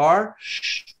people are,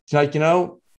 it's like,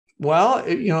 well,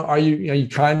 are you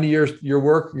kind to your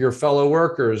work, your fellow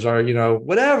workers, or,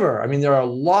 whatever. I mean, there are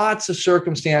lots of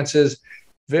circumstances,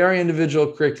 very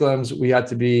individual curriculums. We have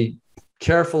to be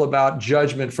careful about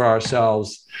judgment for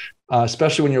ourselves,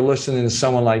 especially when you're listening to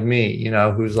someone like me,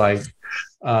 who's like,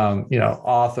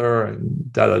 author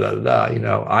and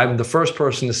I'm the first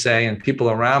person to say, and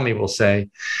people around me will say,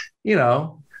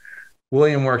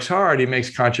 William works hard, he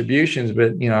makes contributions,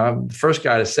 but, I'm the first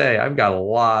guy to say, I've got a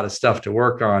lot of stuff to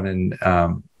work on.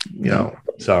 And,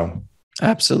 so.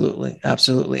 Absolutely.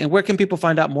 Absolutely. And where can people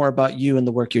find out more about you and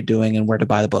the work you're doing and where to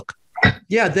buy the book?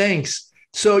 Yeah, thanks.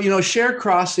 So,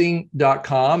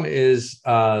 sharedcrossing.com is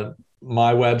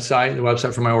my website, the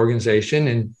website for my organization.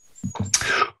 And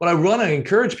what I want to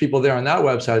encourage people there on that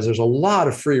website is there's a lot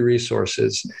of free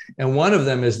resources. And one of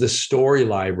them is the story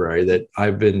library that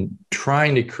I've been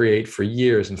trying to create for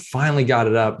years and finally got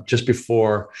it up just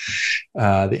before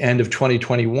the end of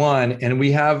 2021. And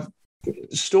we have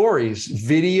stories,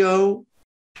 video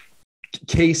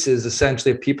cases,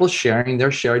 essentially, of people sharing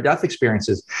their shared death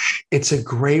experiences. It's a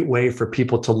great way for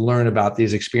people to learn about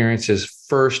these experiences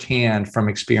firsthand from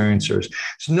experiencers.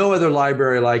 There's no other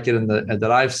library like it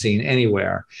that I've seen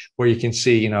anywhere, where you can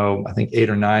see, I think 8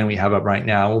 or 9 we have up right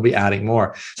now. We'll be adding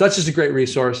more. So that's just a great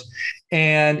resource.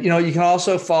 And, you can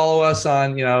also follow us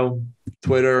on,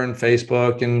 Twitter and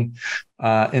Facebook and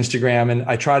Instagram. And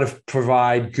I try to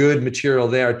provide good material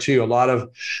there too. A lot of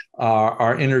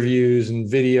our interviews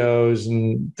and videos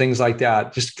and things like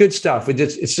that, just good stuff.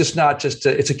 It's just not just,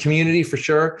 it's a community for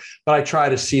sure, but I try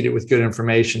to seed it with good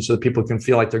information so that people can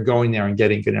feel like they're going there and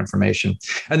getting good information.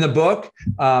 And the book,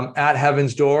 At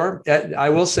Heaven's Door, I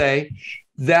will say,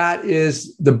 that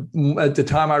is at the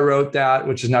time I wrote that,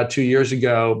 which is not 2 years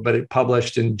ago, but it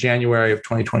published in January of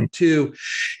 2022.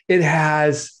 It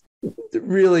has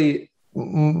really,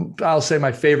 I'll say,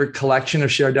 my favorite collection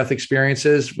of shared death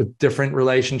experiences with different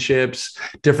relationships,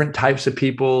 different types of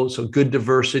people. So good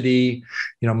diversity,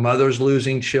 mothers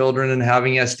losing children and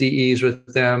having SDEs with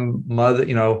them,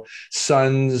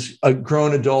 sons,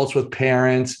 grown adults with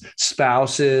parents,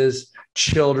 spouses,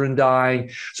 children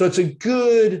dying. So it's a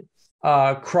good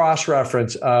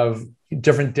cross-reference of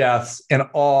different deaths, and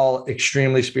all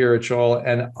extremely spiritual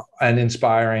and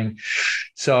inspiring.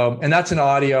 So, and that's an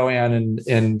audio and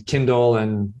in Kindle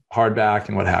and hardback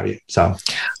and what have you. So,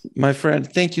 my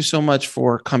friend, thank you so much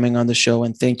for coming on the show,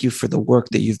 and thank you for the work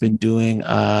that you've been doing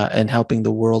and helping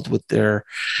the world with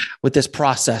this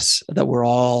process that we're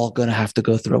all going to have to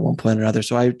go through at one point or another.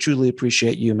 So I truly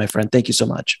appreciate you, my friend. Thank you so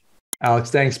much.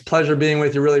 Alex, thanks. Pleasure being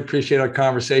with you. Really appreciate our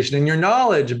conversation and your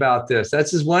knowledge about this.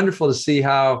 That's just wonderful to see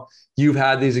how you've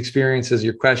had these experiences.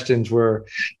 Your questions were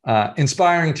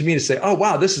inspiring to me to say, oh,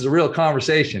 wow, this is a real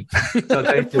conversation. So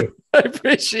thank you. I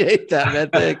appreciate that,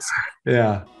 man. Thanks.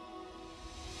 Yeah.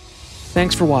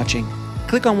 Thanks for watching.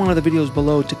 Click on one of the videos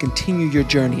below to continue your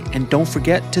journey, and don't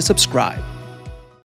forget to subscribe.